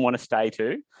have made him want to stay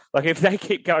too? If they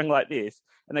keep going like this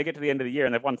and they get to the end of the year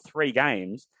and they've won 3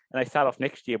 games and they start off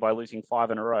next year by losing 5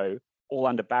 in a row, all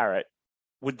under Barrett,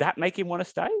 would that make him want to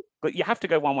stay? But you have to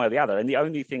go one way or the other. And the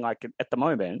only thing at the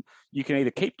moment, you can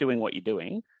either keep doing what you're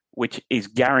doing, which is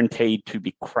guaranteed to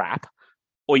be crap,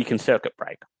 or you can circuit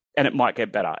break. And it might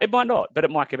get better. It might not, but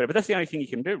it might get better. But that's the only thing you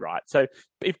can do, right? So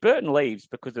if Burton leaves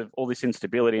because of all this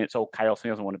instability and it's all chaos and he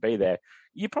doesn't want to be there,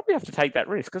 you probably have to take that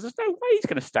risk because there's no way he's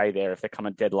going to stay there if they're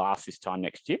coming dead last this time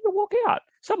next year. He'll walk out.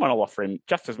 Someone will offer him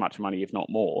just as much money, if not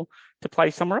more, to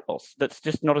play somewhere else that's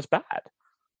just not as bad.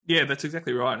 Yeah, that's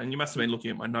exactly right. And you must have been looking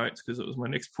at my notes because it was my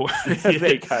next point.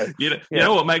 There you go. You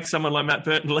know what makes someone like Matt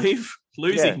Burton leave?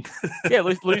 Losing.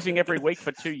 Losing every week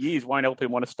for 2 years won't help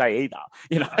him want to stay either.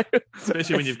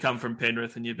 Especially when you've come from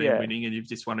Penrith and you've been winning and you've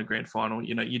just won a grand final.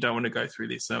 You don't want to go through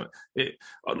this. So,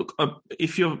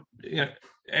 if you're,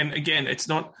 and again, it's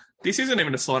not. This isn't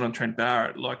even a slide on Trent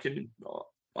Barrett.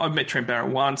 I've met Trent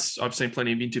Barrett once. I've seen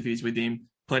plenty of interviews with him.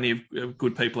 Plenty of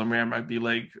good people around rugby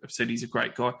league have said he's a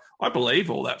great guy. I believe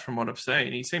all that from what I've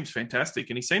seen. He seems fantastic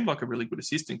and he seemed like a really good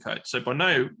assistant coach. So by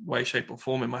no way, shape or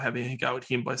form am I having a go at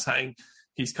him by saying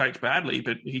he's coached badly,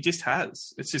 but he just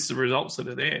has. It's just the results that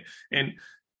are there. And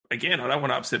again, I don't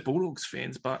want to upset Bulldogs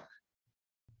fans, but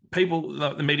people,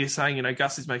 the media saying,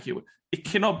 Gus is making it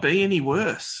cannot be any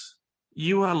worse.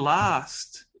 You are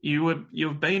last.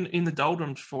 You've been in the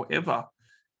doldrums forever.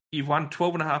 You've won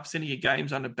 12.5% of your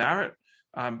games under Barrett.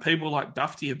 People like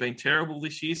Dufty have been terrible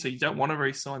this year, so you don't want to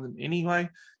re-sign them anyway.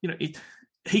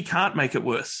 He can't make it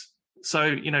worse.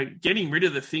 So, getting rid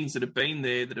of the things that have been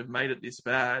there that have made it this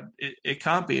bad, it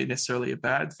can't be necessarily a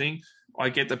bad thing. I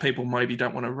get that people maybe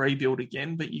don't want to rebuild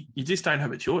again, but you just don't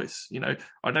have a choice.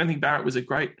 I don't think Barrett was a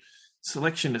great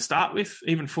selection to start with.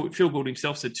 Even Phil Gould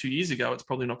himself said 2 years ago it's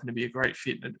probably not going to be a great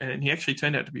fit, and he actually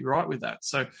turned out to be right with that.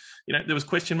 So, there was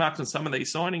question marks on some of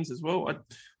these signings as well.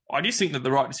 I just think that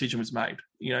the right decision was made.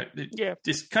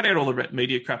 Just cut out all the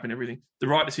media crap and everything. The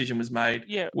right decision was made.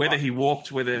 Yeah, whether he walked,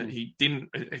 whether he didn't,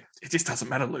 it just doesn't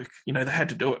matter, Luke. They had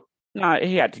to do it. No,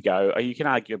 he had to go. You can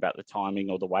argue about the timing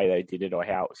or the way they did it or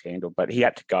how it was handled, but he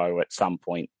had to go at some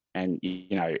point. And,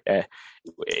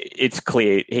 it's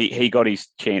clear he got his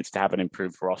chance to have an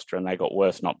improved roster and they got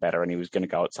worse, not better. And he was going to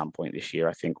go at some point this year,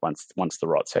 I think, once the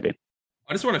rot set in.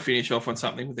 I just want to finish off on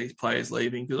something with these players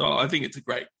leaving because I think it's a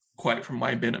great quote from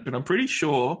Wayne Bennett, but I'm pretty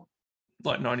sure,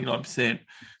 99%,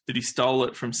 that he stole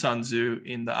it from Sun Tzu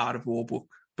in the Art of War book.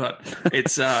 But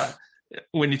it's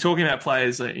when you're talking about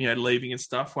players, leaving and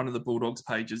stuff. One of the Bulldogs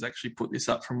pages actually put this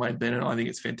up from Wayne Bennett. I think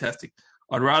it's fantastic.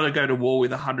 I'd rather go to war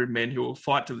with 100 men who will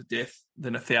fight to the death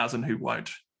than 1,000 who won't.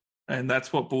 And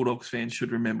that's what Bulldogs fans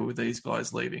should remember with these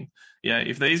guys leaving.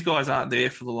 If these guys aren't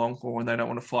there for the long haul and they don't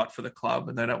want to fight for the club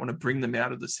and they don't want to bring them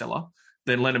out of the cellar,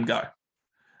 then let them go.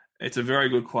 It's a very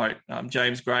good quote.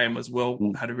 James Graham as well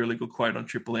had a really good quote on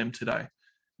Triple M today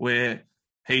where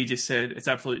he just said it's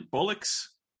absolute bollocks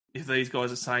if these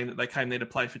guys are saying that they came there to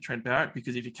play for Trent Barrett,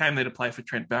 because if you came there to play for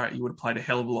Trent Barrett, you would have played a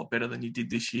hell of a lot better than you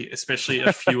did this year, especially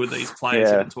a few of these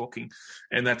players that are talking.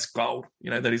 And that's gold.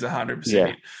 That is 100%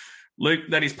 it. Luke,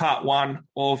 that is part 1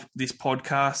 of this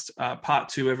podcast. Part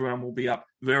 2, everyone, will be up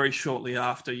very shortly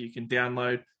after. You can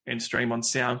download and stream on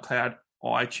SoundCloud,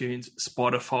 iTunes,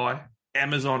 Spotify,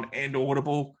 Amazon and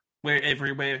Audible. We're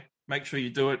everywhere. Make sure you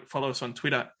do it. Follow us on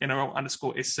Twitter,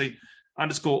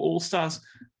 NRL_SC_All-Stars.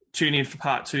 Tune in for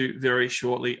part 2 very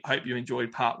shortly. Hope you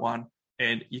enjoyed part 1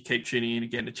 and you keep tuning in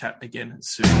again to chat again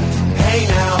soon. Hey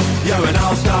now, you're an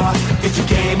all-star. Get your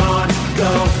game on,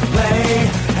 go play.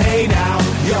 Hey now,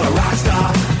 you're a rock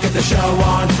star. Get the show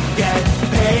on, get